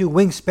 6'7",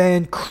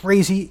 wingspan,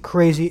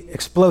 crazy,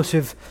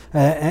 explosive,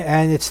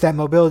 and it's that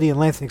mobility and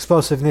length and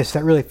explosiveness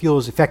that really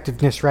fuels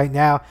effectiveness right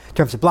now in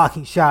terms of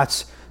blocking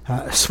shots,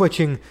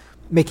 switching,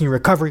 making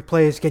recovery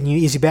plays, getting you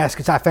easy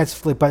baskets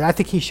offensively. But I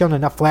think he's shown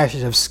enough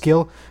flashes of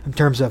skill in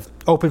terms of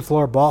open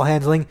floor ball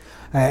handling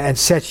and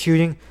set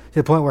shooting to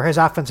the point where his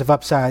offensive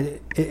upside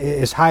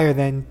is higher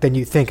than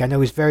you think. I know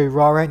he's very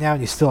raw right now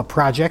and he's still a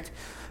project,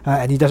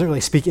 and he doesn't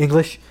really speak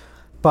English,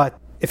 but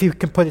if he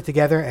can put it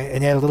together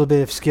and add a little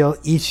bit of skill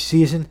each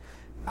season,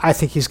 I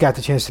think he's got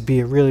the chance to be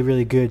a really,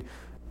 really good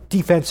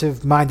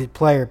defensive-minded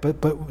player,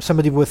 but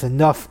somebody with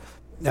enough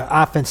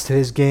offense to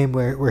his game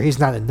where he's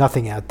not a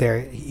nothing out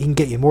there. He can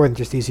get you more than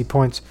just easy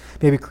points,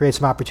 maybe create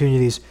some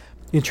opportunities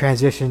in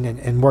transition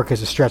and work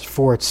as a stretch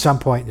 4 at some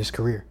point in his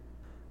career.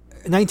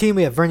 At 19,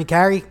 we have Vernon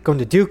Carey going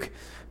to Duke.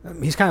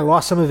 He's kind of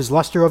lost some of his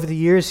luster over the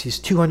years. He's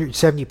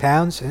 270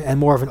 pounds and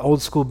more of an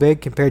old-school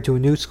big compared to a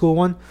new-school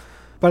one.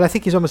 But I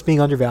think he's almost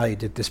being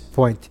undervalued at this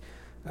point.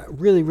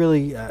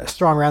 Really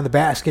strong around the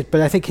basket,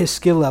 but I think his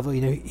skill level,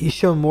 he's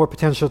shown more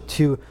potential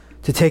to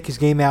take his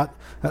game out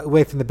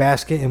away from the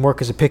basket and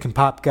work as a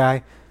pick-and-pop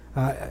guy.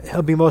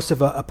 He'll be most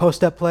of a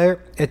post-up player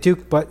at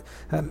Duke, but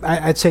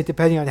I'd say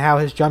depending on how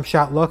his jump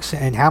shot looks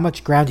and how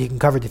much ground he can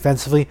cover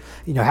defensively,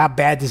 how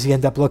bad does he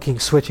end up looking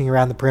switching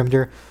around the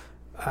perimeter,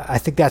 I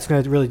think that's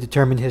going to really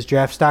determine his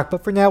draft stock.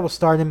 But for now, we'll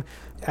start him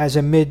as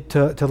a mid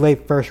to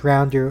late first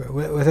rounder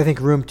with I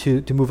think, room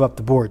to move up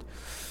the board.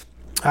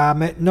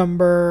 At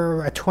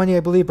number 20,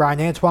 I believe,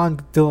 Brian Antoine,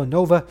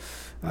 Villanova,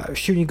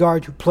 shooting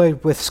guard who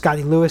played with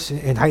Scotty Lewis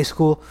in high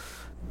school.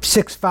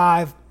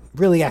 6'5",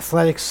 really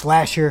athletic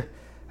slasher,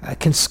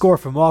 can score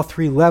from all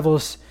 3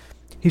 levels.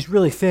 He's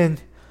really thin.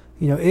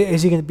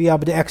 Is he going to be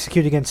able to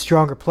execute against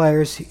stronger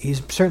players?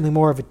 He's certainly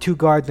more of a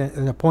 2-guard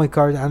than a point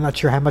guard. I'm not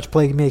sure how much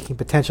playmaking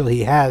potential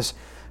he has.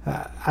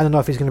 I don't know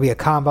if he's going to be a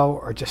combo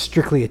or just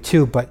strictly a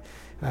 2, but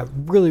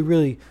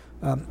really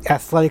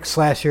athletic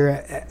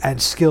slasher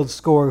and skilled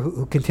scorer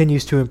who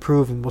continues to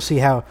improve, and we'll see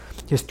how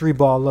his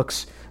 3-ball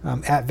looks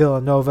at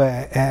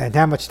Villanova and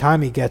how much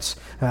time he gets.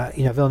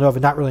 Villanova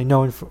not really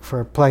known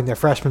for playing their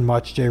freshmen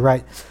much, Jay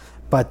Wright,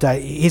 but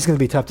he's going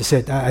to be tough to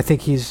sit. I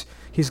think he's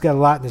got a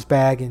lot in his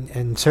bag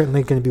and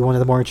certainly going to be one of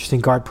the more interesting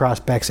guard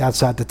prospects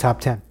outside the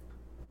top 10.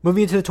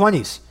 Moving into the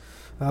 20s.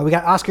 We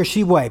got Oscar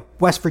Tshiebwe,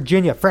 West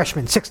Virginia,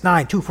 freshman, 6'9",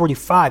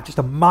 245, just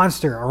a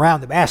monster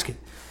around the basket.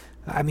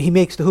 I mean, he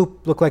makes the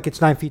hoop look like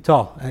it's 9 feet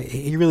tall.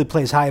 He really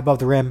plays high above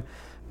the rim.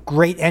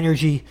 Great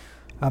energy.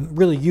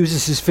 Really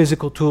uses his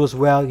physical tools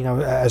well,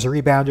 as a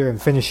rebounder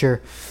and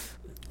finisher.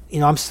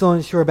 I'm still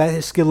unsure about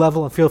his skill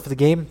level and feel for the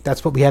game.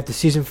 That's what we have the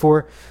season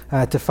for,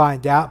 to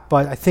find out.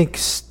 But I think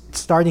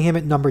starting him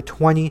at number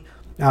 20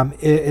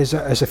 is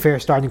a fair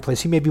starting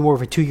place. He may be more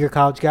of a 2-year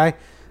college guy,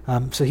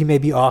 so he may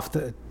be off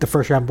the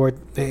first-round board,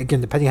 again,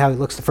 depending how he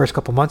looks the first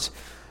couple months.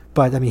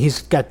 But, I mean,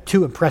 he's got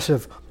too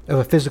impressive of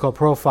a physical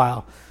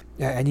profile,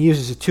 and he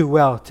uses it too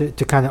well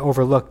to kind of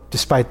overlook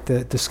despite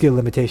the skill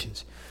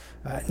limitations.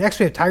 Next,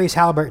 we have Tyrese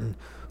Halliburton,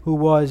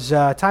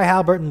 Ty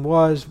Halliburton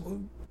was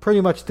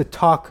pretty much the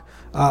talk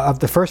of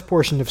the first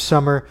portion of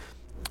summer,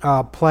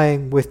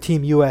 playing with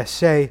Team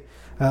USA,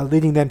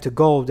 leading them to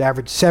gold,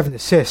 averaged 7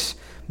 assists,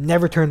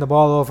 never turned the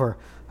ball over,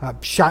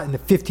 shot in the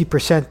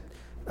 50%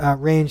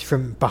 range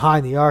from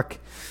behind the arc.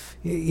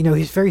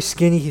 He's very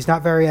skinny. He's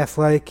not very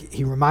athletic.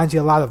 He reminds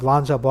you a lot of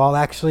Lonzo Ball,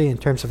 actually, in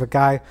terms of a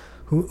guy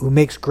who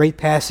makes great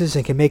passes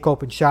and can make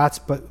open shots,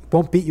 but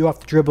won't beat you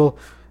off the dribble,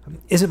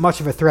 isn't much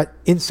of a threat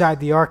inside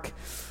the arc,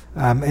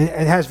 and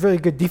has really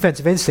good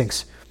defensive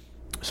instincts.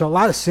 So a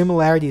lot of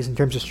similarities in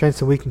terms of strengths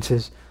and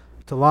weaknesses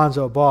to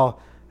Lonzo Ball.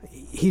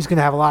 He's going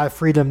to have a lot of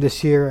freedom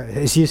this year.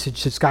 His usage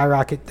should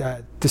skyrocket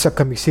this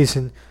upcoming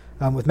season,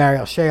 with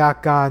Mariel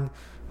Shayok gone,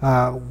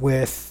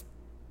 with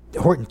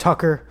Horton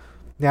Tucker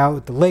now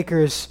with the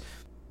Lakers.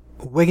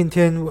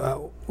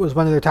 Wigginton was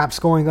one of their top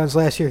scoring guns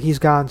last year. He's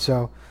gone,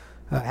 so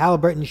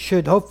Halliburton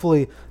should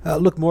hopefully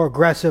look more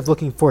aggressive,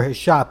 looking for his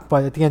shot.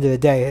 But at the end of the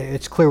day,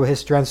 it's clear what his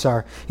strengths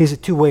are. He's a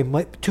two-way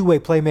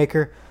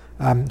playmaker,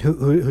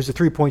 who's a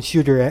three-point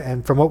shooter,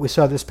 and from what we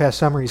saw this past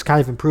summer, he's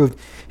kind of improved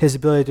his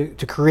ability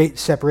to create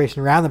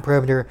separation around the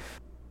perimeter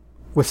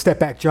with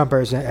step-back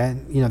jumpers,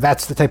 and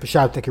that's the type of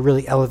shot that can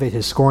really elevate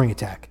his scoring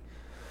attack.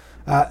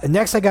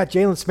 Next, I got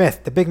Jalen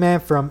Smith, the big man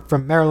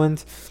from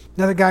Maryland,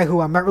 another guy who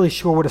I'm not really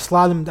sure where to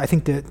slot him. I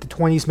think the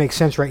 20s make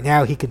sense right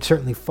now. He could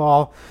certainly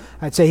fall.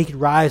 I'd say he could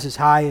rise as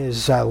high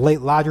as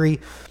late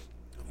lottery.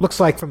 Looks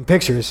like from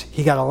pictures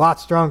he got a lot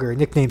stronger,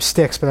 nicknamed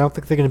Sticks, but I don't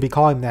think they're going to be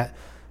calling him that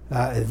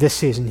this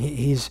season.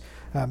 He's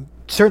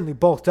certainly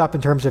bulked up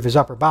in terms of his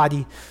upper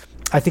body.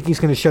 I think he's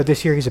going to show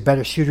this year he's a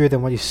better shooter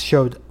than what he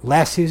showed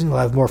last season. He'll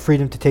have more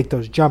freedom to take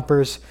those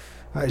jumpers.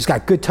 He's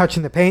got good touch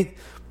in the paint,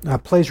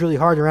 plays really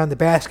hard around the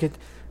basket.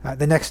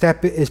 The next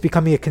step is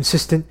becoming a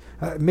consistent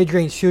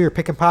mid-range shooter,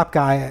 pick-and-pop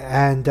guy.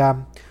 And,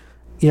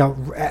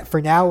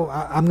 for now,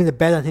 I'm going to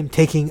bet on him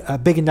taking a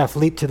big enough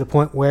leap to the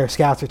point where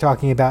scouts are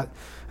talking about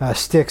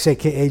Sticks,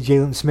 a.k.a.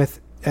 Jalen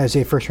Smith, as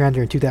a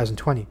first-rounder in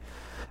 2020.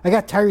 I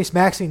got Tyrese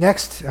Maxey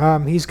next.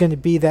 He's going to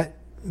be that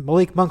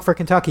Malik Monk for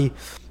Kentucky,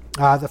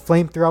 the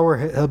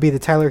flamethrower. He'll be the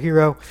Tyler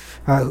Hero,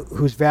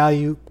 whose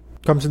value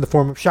comes in the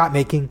form of shot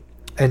making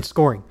and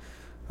scoring.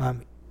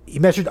 He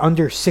measured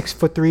under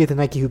 6'3" at the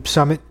Nike Hoop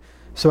Summit,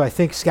 so I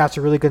think scouts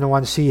are really going to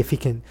want to see if he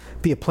can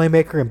be a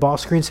playmaker in ball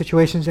screen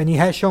situations, and he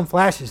has shown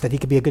flashes that he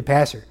could be a good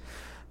passer.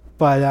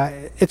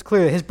 But it's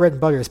clear that his bread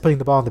and butter is putting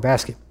the ball in the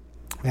basket,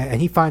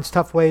 and he finds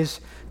tough ways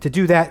to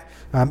do that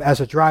as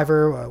a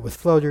driver, with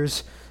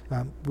floaters,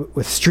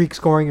 with streak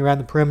scoring around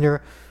the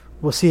perimeter.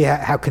 We'll see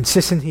how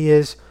consistent he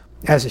is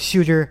as a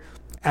shooter,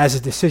 as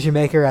a decision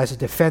maker, as a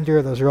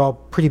defender. Those are all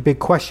pretty big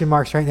question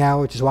marks right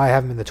now, which is why I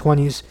have him in the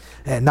 20s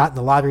and not in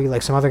the lottery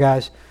like some other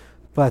guys.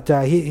 But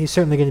he's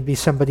certainly going to be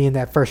somebody in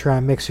that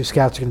first-round mix who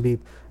scouts are going to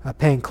be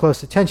paying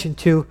close attention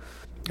to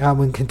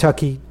when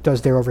Kentucky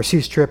does their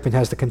overseas trip and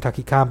has the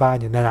Kentucky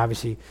Combine, and then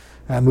obviously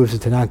moves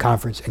into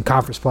non-conference and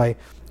conference play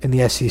in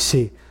the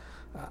SEC.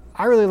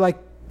 I really like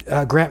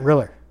Grant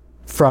Riller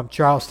from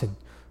Charleston.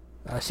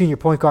 Senior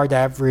point guard,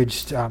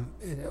 averaged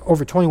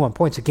over 21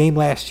 points a game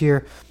last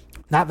year.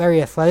 Not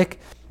very athletic,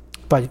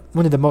 but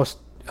one of the most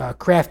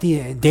crafty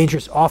and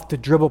dangerous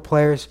off-the-dribble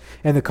players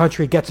in the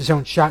country. Gets his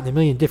own shot in a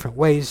million different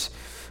ways.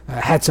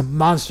 Had some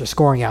monster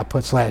scoring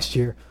outputs last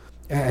year.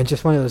 And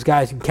just one of those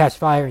guys who can catch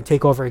fire and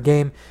take over a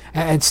game.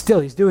 And still,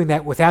 he's doing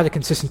that without a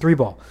consistent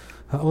three-ball.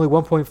 Only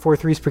 1.4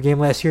 threes per game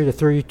last year, to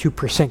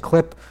 32%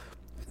 clip.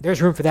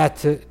 There's room for that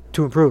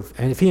to improve.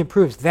 And if he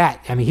improves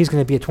that, he's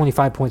going to be a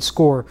 25-point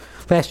scorer.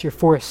 Last year,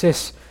 4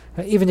 assists.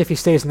 Even if he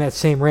stays in that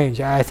same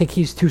range, I think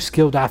he's too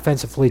skilled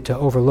offensively to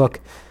overlook.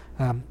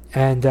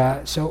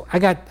 So I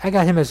got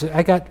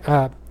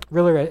him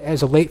Riller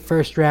as a late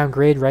first-round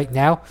grade right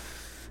now,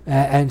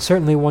 and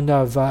certainly one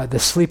of the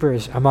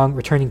sleepers among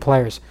returning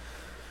players.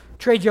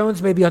 Trey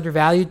Jones may be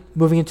undervalued,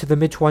 moving into the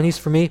mid-20s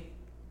for me.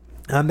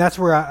 That's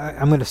where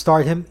I'm going to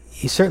start him.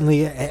 He's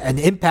certainly an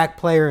impact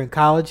player in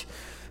college,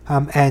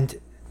 and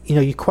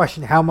you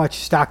question how much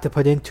stock to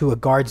put into a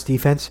guard's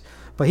defense,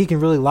 but he can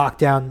really lock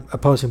down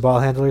opposing ball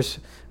handlers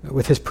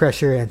with his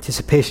pressure,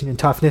 anticipation, and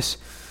toughness.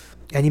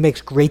 And he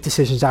makes great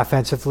decisions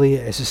offensively.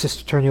 His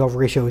assist-to-turnover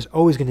ratio is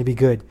always going to be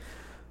good.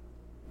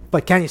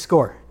 But can he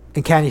score?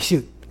 And can he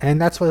shoot?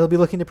 And that's what he'll be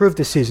looking to prove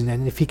this season.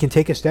 And if he can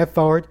take a step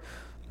forward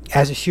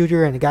as a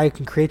shooter and a guy who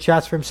can create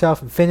shots for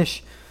himself and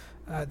finish,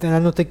 then I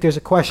don't think there's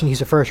a question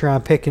he's a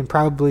first-round pick and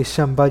probably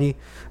somebody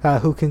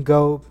who can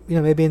go,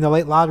 maybe in the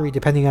late lottery,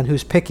 depending on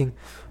who's picking,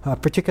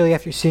 particularly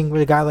after seeing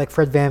what a guy like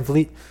Fred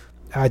VanVleet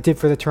did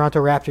for the Toronto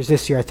Raptors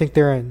this year. I think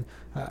they're in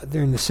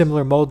the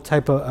similar mold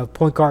type of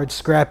point guard,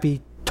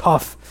 scrappy,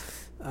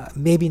 tough,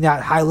 maybe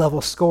not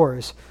high-level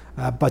scorers,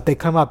 but they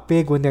come up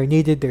big when they're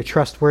needed. They're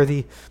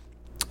trustworthy,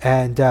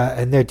 and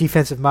they're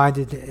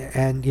defensive-minded,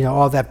 and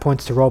all that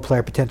points to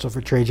role-player potential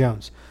for Trey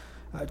Jones.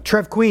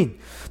 Trev Queen,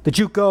 the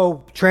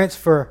JUCO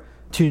transfer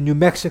to New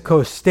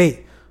Mexico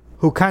State,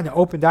 who kind of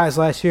opened eyes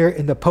last year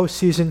in the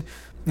postseason.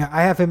 Now,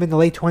 I have him in the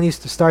late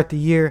 20s to start the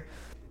year.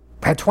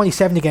 Had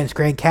 27 against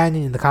Grand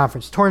Canyon in the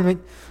conference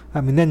tournament.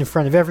 And then in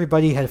front of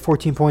everybody, had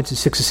 14 points and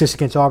 6 assists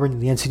against Auburn in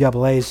the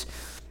NCAAs.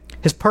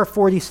 His per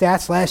 40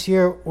 stats last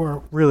year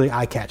were really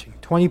eye-catching.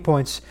 20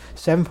 points,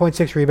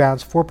 7.6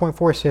 rebounds,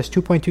 4.4 assists,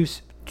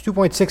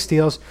 2.6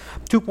 steals,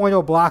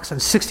 2.0 blocks on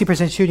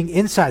 60% shooting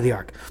inside the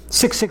arc.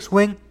 6'6"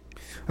 wing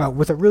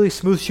with a really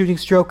smooth shooting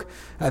stroke.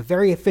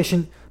 Very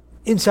efficient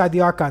inside the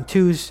arc on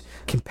twos.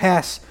 Can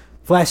pass.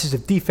 Flashes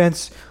of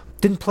defense.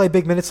 Didn't play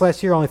big minutes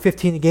last year, only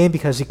 15 a game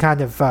because he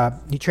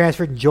he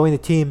transferred and joined the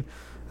team.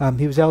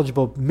 He was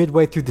eligible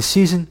midway through the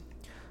season,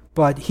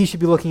 but he should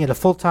be looking at a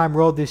full-time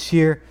role this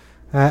year,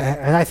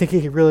 and I think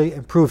he could really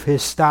improve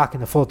his stock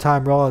in a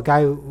full-time role. A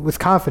guy who, with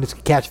confidence,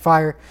 can catch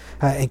fire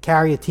and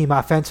carry a team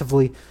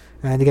offensively,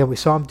 and again, we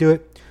saw him do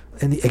it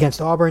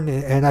against Auburn,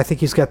 and I think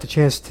he's got the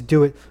chance to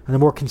do it on a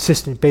more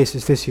consistent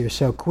basis this year.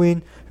 So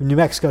Queen from New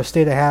Mexico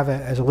State I have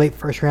as a late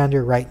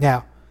first-rounder right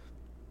now.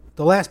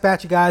 The last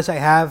batch of guys I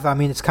have,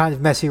 it's kind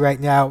of messy right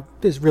now.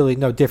 There's really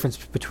no difference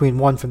between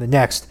one from the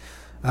next.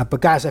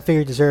 But guys I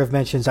figured deserve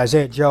mentions.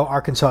 Isaiah Joe,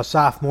 Arkansas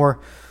sophomore.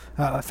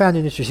 I found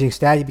an interesting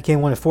stat. He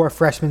became one of 4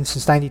 freshmen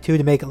since '92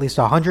 to make at least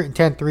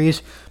 110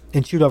 threes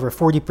and shoot over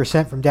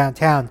 40% from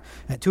downtown.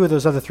 And 2 of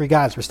those other 3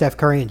 guys were Steph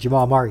Curry and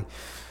Jamal Murray.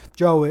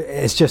 Joe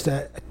is just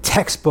a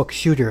textbook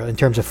shooter in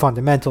terms of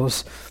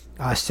fundamentals.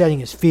 Setting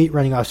his feet,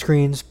 running off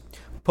screens,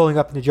 pulling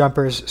up in the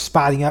jumpers,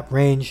 spotting up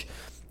range.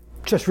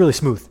 Just really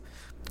smooth.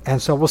 And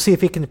so we'll see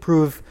if he can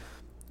improve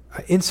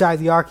inside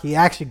the arc. He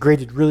actually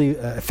graded really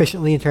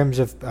efficiently in terms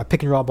of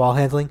pick and roll ball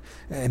handling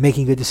and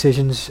making good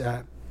decisions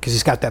because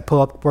he's got that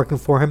pull-up working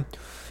for him.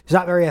 He's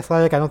not very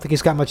athletic. I don't think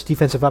he's got much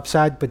defensive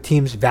upside, but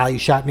teams value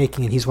shot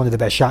making, and he's one of the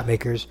best shot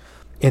makers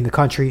in the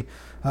country.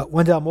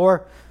 Wendell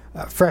Moore,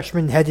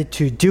 freshman, headed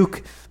to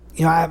Duke.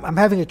 I'm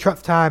having a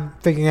tough time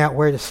figuring out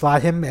where to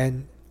slot him,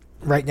 and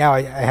right now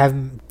I have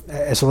him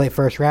as a late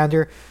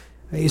first-rounder.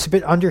 He's a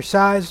bit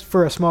undersized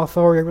for a small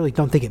forward. I really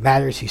don't think it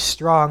matters. He's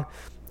strong.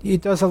 He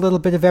does a little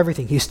bit of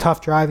everything. He's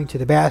tough driving to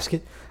the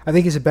basket. I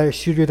think he's a better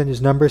shooter than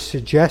his numbers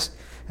suggest.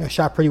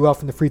 Shot pretty well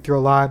from the free throw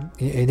line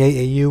in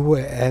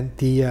AAU and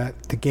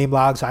the game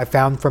logs I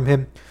found from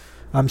him.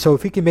 So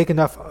if he can make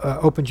enough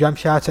open jump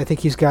shots, I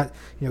think he's got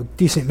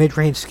decent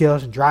mid-range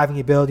skills and driving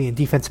ability and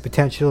defensive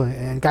potential,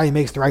 and a guy who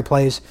makes the right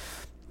plays.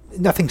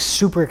 Nothing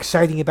super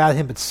exciting about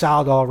him, but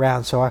solid all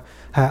around. So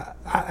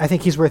I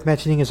think he's worth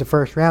mentioning as a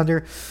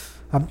first-rounder.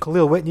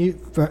 Khalil Whitney,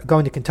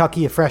 going to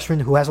Kentucky, a freshman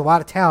who has a lot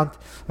of talent.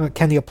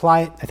 Can he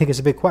apply it? I think is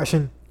a big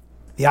question.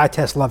 The eye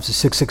test loves his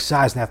 6'6"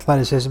 size and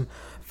athleticism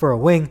for a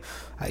wing.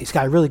 He's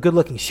got a really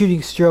good-looking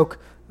shooting stroke.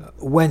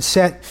 When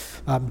set,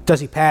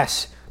 does he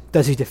pass?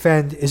 Does he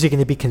defend? Is he going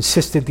to be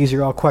consistent? These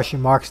are all question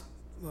marks.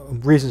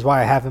 Reasons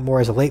why I have him more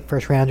as a late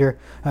first-rounder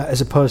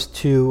as opposed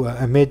to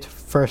a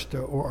mid-first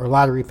or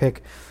lottery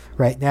pick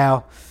right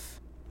now.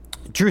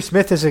 Drew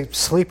Smith is a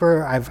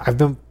sleeper I've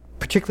been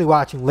particularly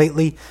watching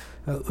lately.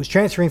 Who's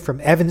transferring from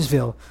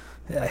Evansville.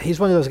 He's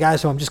one of those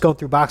guys who I'm just going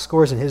through box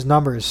scores and his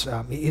numbers.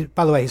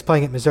 By the way, he's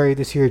playing at Missouri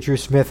this year, Drew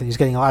Smith, and he's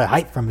getting a lot of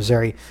hype from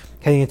Missouri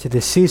heading into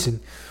this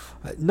season.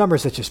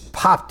 Numbers that just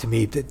popped to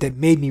me that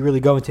made me really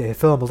go into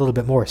film a little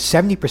bit more.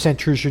 70%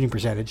 true shooting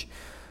percentage,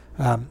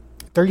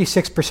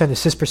 36%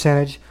 assist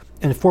percentage,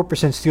 and a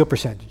 4% steal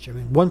percentage.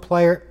 One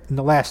player in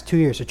the last 2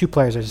 years, or 2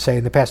 players, I should say,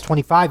 in the past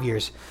 25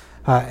 years,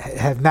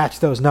 have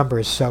matched those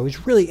numbers. So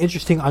he's really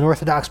interesting,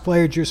 unorthodox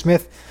player, Drew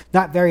Smith.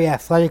 Not very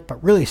athletic,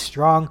 but really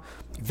strong.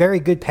 Very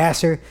good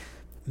passer.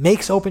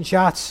 Makes open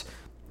shots.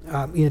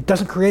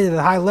 Doesn't create it at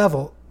a high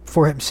level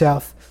for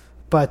himself,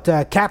 but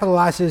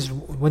capitalizes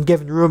when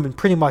given room in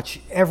pretty much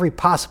every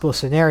possible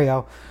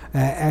scenario,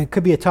 and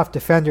could be a tough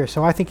defender.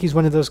 So I think he's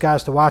one of those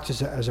guys to watch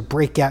as a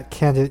breakout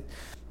candidate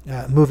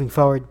moving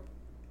forward.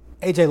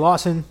 A.J.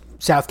 Lawson,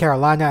 South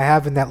Carolina, I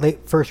have in that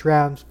late first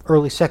round,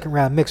 early second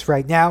round mix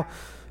right now.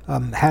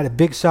 Had a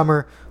big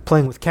summer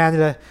playing with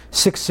Canada.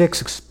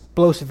 6'6",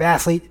 explosive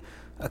athlete,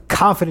 a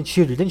confident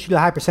shooter. Didn't shoot a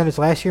high percentage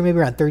last year, maybe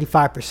around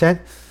 35%,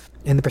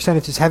 and the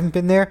percentages haven't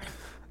been there.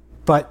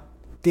 But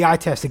the eye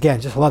test, again,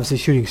 just loves his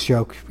shooting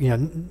stroke. You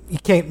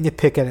can't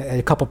nitpick at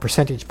a couple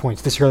percentage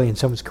points this early in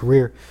someone's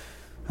career.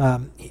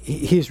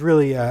 He's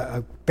really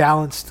a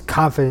balanced,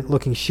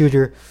 confident-looking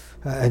shooter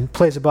and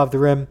plays above the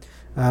rim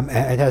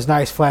and has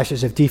nice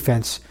flashes of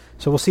defense.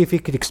 So we'll see if he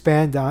could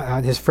expand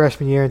on his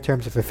freshman year in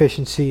terms of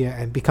efficiency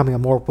and becoming a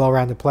more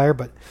well-rounded player.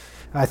 But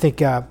I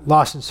think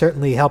Lawson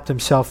certainly helped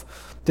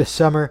himself this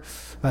summer.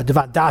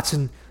 Devon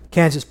Dotson,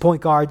 Kansas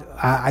point guard,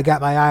 I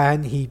got my eye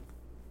on. He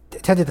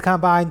attended the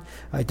combine,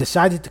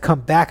 decided to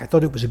come back. I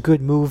thought it was a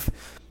good move.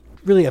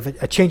 Really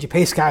a change of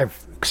pace guy,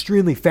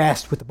 extremely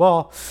fast with the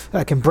ball,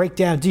 can break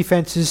down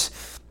defenses.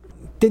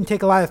 Didn't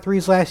take a lot of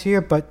threes last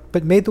year,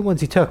 but made the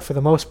ones he took for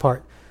the most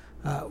part.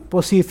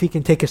 We'll see if he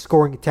can take his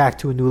scoring attack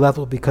to a new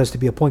level, because to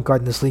be a point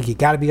guard in this league, you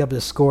got to be able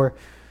to score.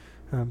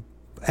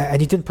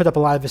 And he didn't put up a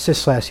lot of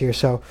assists last year,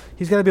 so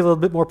he's got to be a little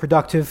bit more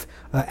productive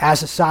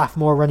as a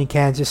sophomore running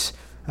Kansas.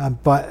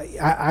 But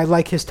I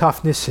like his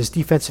toughness, his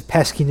defensive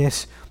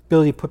peskiness,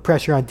 ability to put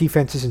pressure on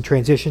defenses in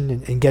transition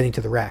and getting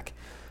to the rack.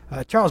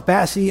 Charles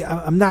Bassey,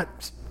 I'm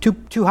not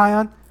too high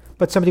on,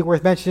 but somebody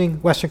worth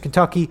mentioning. Western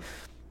Kentucky.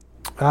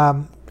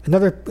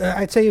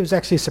 I'd say it was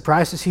actually a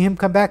surprise to see him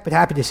come back, but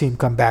happy to see him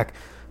come back.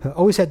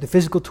 Always had the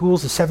physical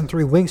tools, the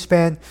 7'3"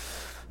 wingspan,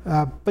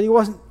 but he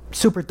wasn't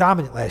super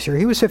dominant last year.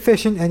 He was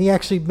efficient, and he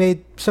actually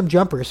made some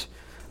jumpers,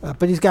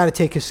 but he's got to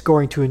take his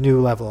scoring to a new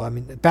level. I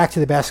mean, back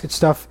to the basket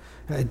stuff,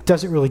 it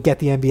doesn't really get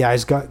the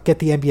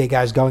NBA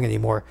guys going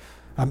anymore.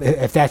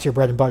 If that's your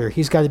bread and butter,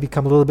 he's got to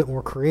become a little bit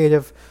more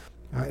creative.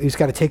 He's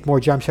got to take more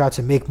jump shots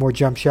and make more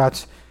jump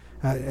shots,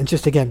 and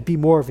just, again, be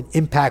more of an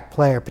impact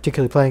player,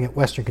 particularly playing at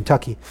Western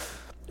Kentucky.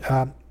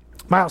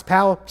 Miles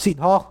Powell,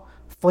 Seton Hall,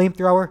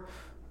 flamethrower,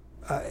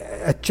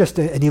 just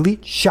an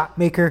elite shot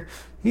maker.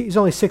 He's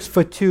only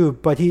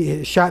 6'2", but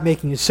his shot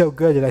making is so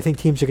good that I think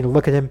teams are going to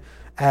look at him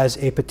as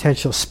a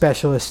potential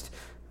specialist.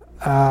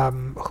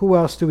 Who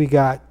else do we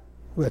got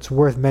that's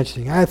worth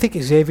mentioning? I think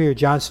Xavier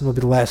Johnson will be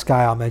the last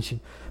guy I'll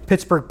mention.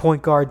 Pittsburgh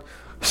point guard,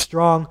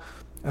 strong,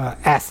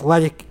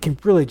 athletic, can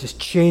really just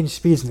change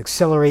speeds and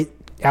accelerate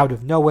out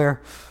of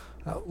nowhere.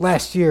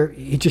 Last year,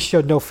 he just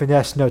showed no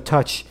finesse, no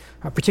touch,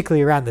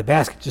 particularly around the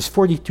basket. Just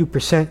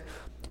 42%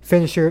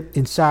 finisher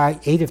inside,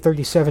 8 of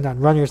 37 on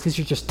runners. These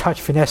are just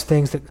touch finesse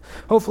things that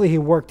hopefully he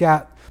worked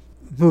out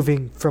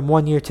moving from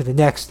one year to the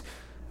next.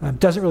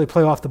 Doesn't really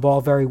play off the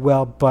ball very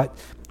well, but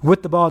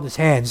with the ball in his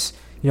hands,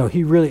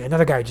 he really,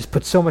 another guy who just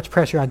puts so much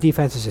pressure on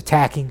defenses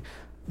attacking,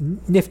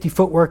 nifty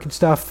footwork and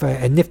stuff,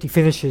 and nifty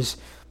finishes.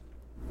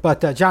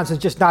 But Johnson's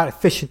just not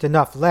efficient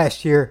enough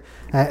last year,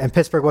 and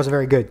Pittsburgh wasn't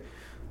very good.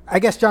 I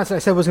guess Johnson, I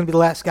said, was going to be the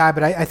last guy,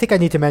 but I think I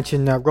need to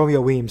mention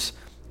Romeo Weems,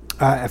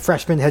 a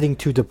freshman heading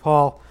to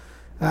DePaul.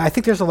 I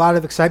think there's a lot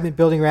of excitement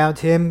building around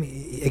him.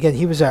 Again,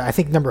 he was, I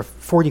think, number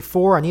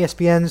 44 on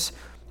ESPN's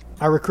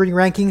recruiting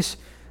rankings.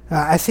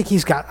 I think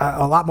he's got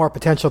a lot more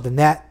potential than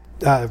that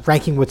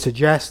ranking would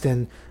suggest,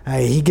 and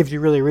he gives you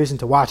really a reason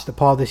to watch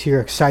DePaul this year.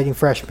 Exciting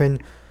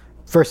freshman.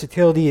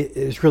 Versatility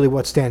is really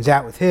what stands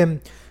out with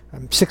him.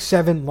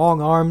 6'7",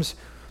 long arms,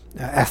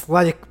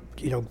 athletic,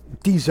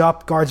 D's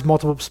up, guards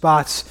multiple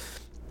spots,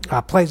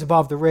 plays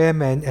above the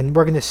rim, and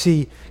we're going to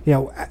see,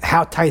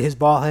 how tight his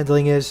ball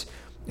handling is,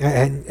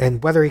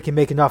 and whether he can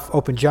make enough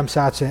open jump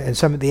shots. And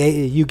some of the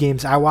AAU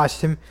games I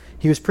watched him,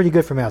 he was pretty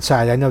good from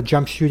outside. I know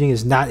jump shooting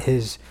is not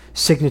his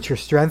signature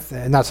strength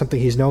and not something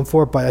he's known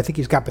for, but I think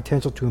he's got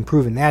potential to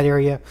improve in that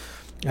area.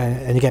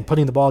 And again,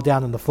 putting the ball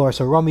down on the floor.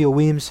 So Romeo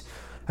Weems,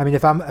 I mean,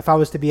 if I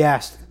was to be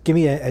asked, give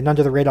me an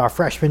under the radar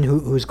freshman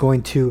who's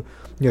going to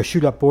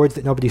shoot up boards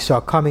that nobody saw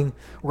coming,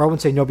 or I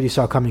wouldn't say nobody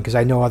saw coming because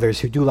I know others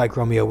who do like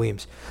Romeo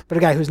Weems, but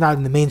a guy who's not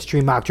in the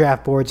mainstream mock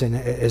draft boards and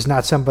is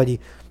not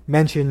somebody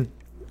mentioned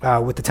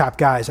with the top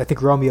guys. I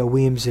think Romeo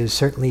Weems is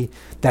certainly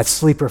that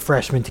sleeper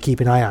freshman to keep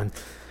an eye on.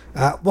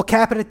 We'll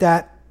cap it at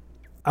that.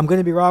 I'm going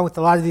to be wrong with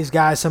a lot of these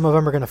guys. Some of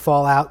them are going to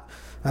fall out.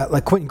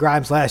 Like Quentin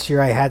Grimes last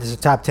year I had as a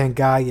top 10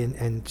 guy,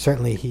 and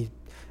certainly he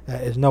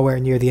is nowhere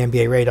near the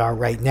NBA radar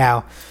right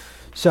now.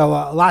 So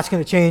a lot's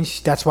going to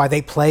change. That's why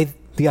they play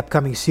the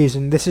upcoming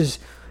season. This is,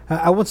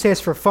 I won't say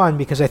it's for fun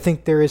because I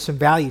think there is some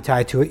value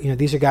tied to it.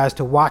 These are guys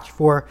to watch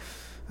for,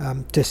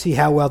 to see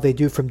how well they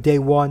do from day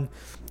one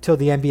till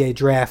the NBA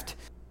draft.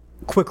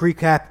 Quick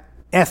recap,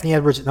 Anthony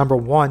Edwards at number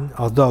 1,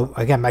 although,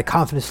 again, my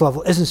confidence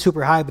level isn't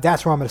super high, but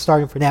that's where I'm going to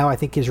start him for now. I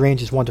think his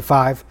range is 1 to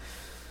 5.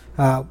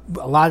 A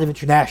lot of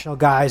international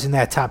guys in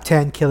that top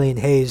 10, Killian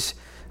Hayes,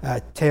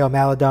 Teo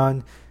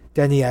Maledon,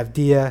 Denny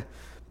Avdia,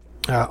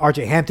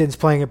 RJ Hampton's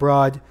playing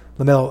abroad,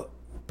 LaMelo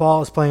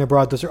Ball is playing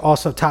abroad. Those are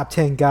also top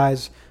 10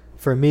 guys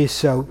for me.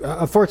 So,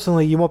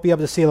 unfortunately, you won't be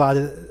able to see a lot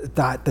of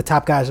the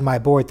top guys on my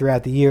board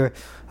throughout the year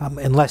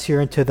unless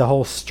you're into the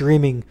whole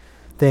streaming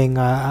thing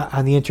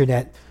on the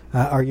internet.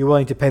 Are you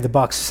willing to pay the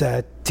bucks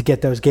to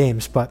get those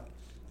games? But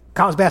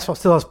college basketball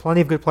still has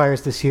plenty of good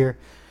players this year.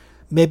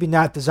 Maybe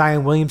not the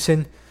Zion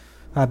Williamson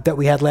that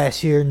we had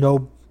last year.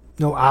 No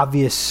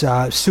obvious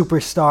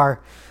superstar,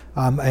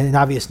 an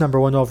obvious number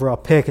 1 overall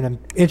pick. And I'm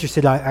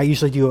interested. I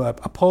usually do a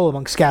poll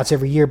among scouts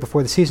every year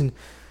before the season,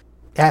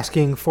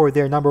 asking for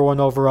their number 1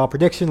 overall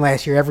prediction.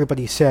 Last year,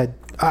 everybody said,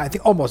 I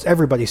think almost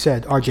everybody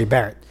said R.J.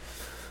 Barrett.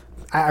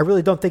 I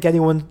really don't think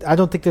anyone. I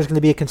don't think there's going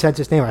to be a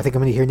consensus name. I think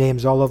I'm going to hear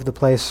names all over the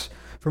place,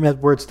 from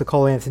Edwards to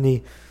Cole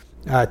Anthony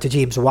to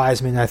James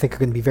Wiseman. I think are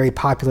going to be very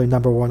popular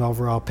number 1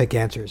 overall pick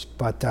answers.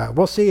 But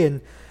we'll see.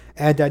 And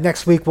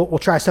next week we'll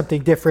try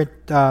something different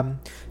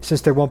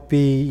since there won't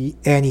be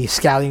any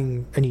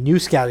new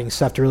scouting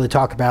stuff to really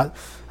talk about.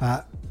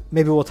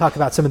 maybe we'll talk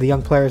about some of the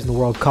young players in the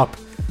World Cup,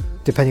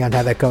 depending on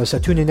how that goes. So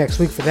tune in next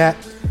week for that.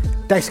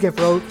 Thanks again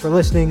for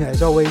listening.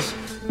 As always,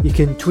 you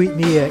can tweet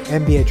me at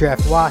NBA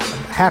Draft Watch.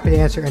 I'm happy to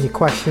answer any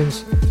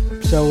questions.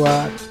 So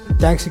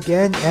thanks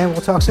again, and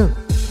we'll talk soon.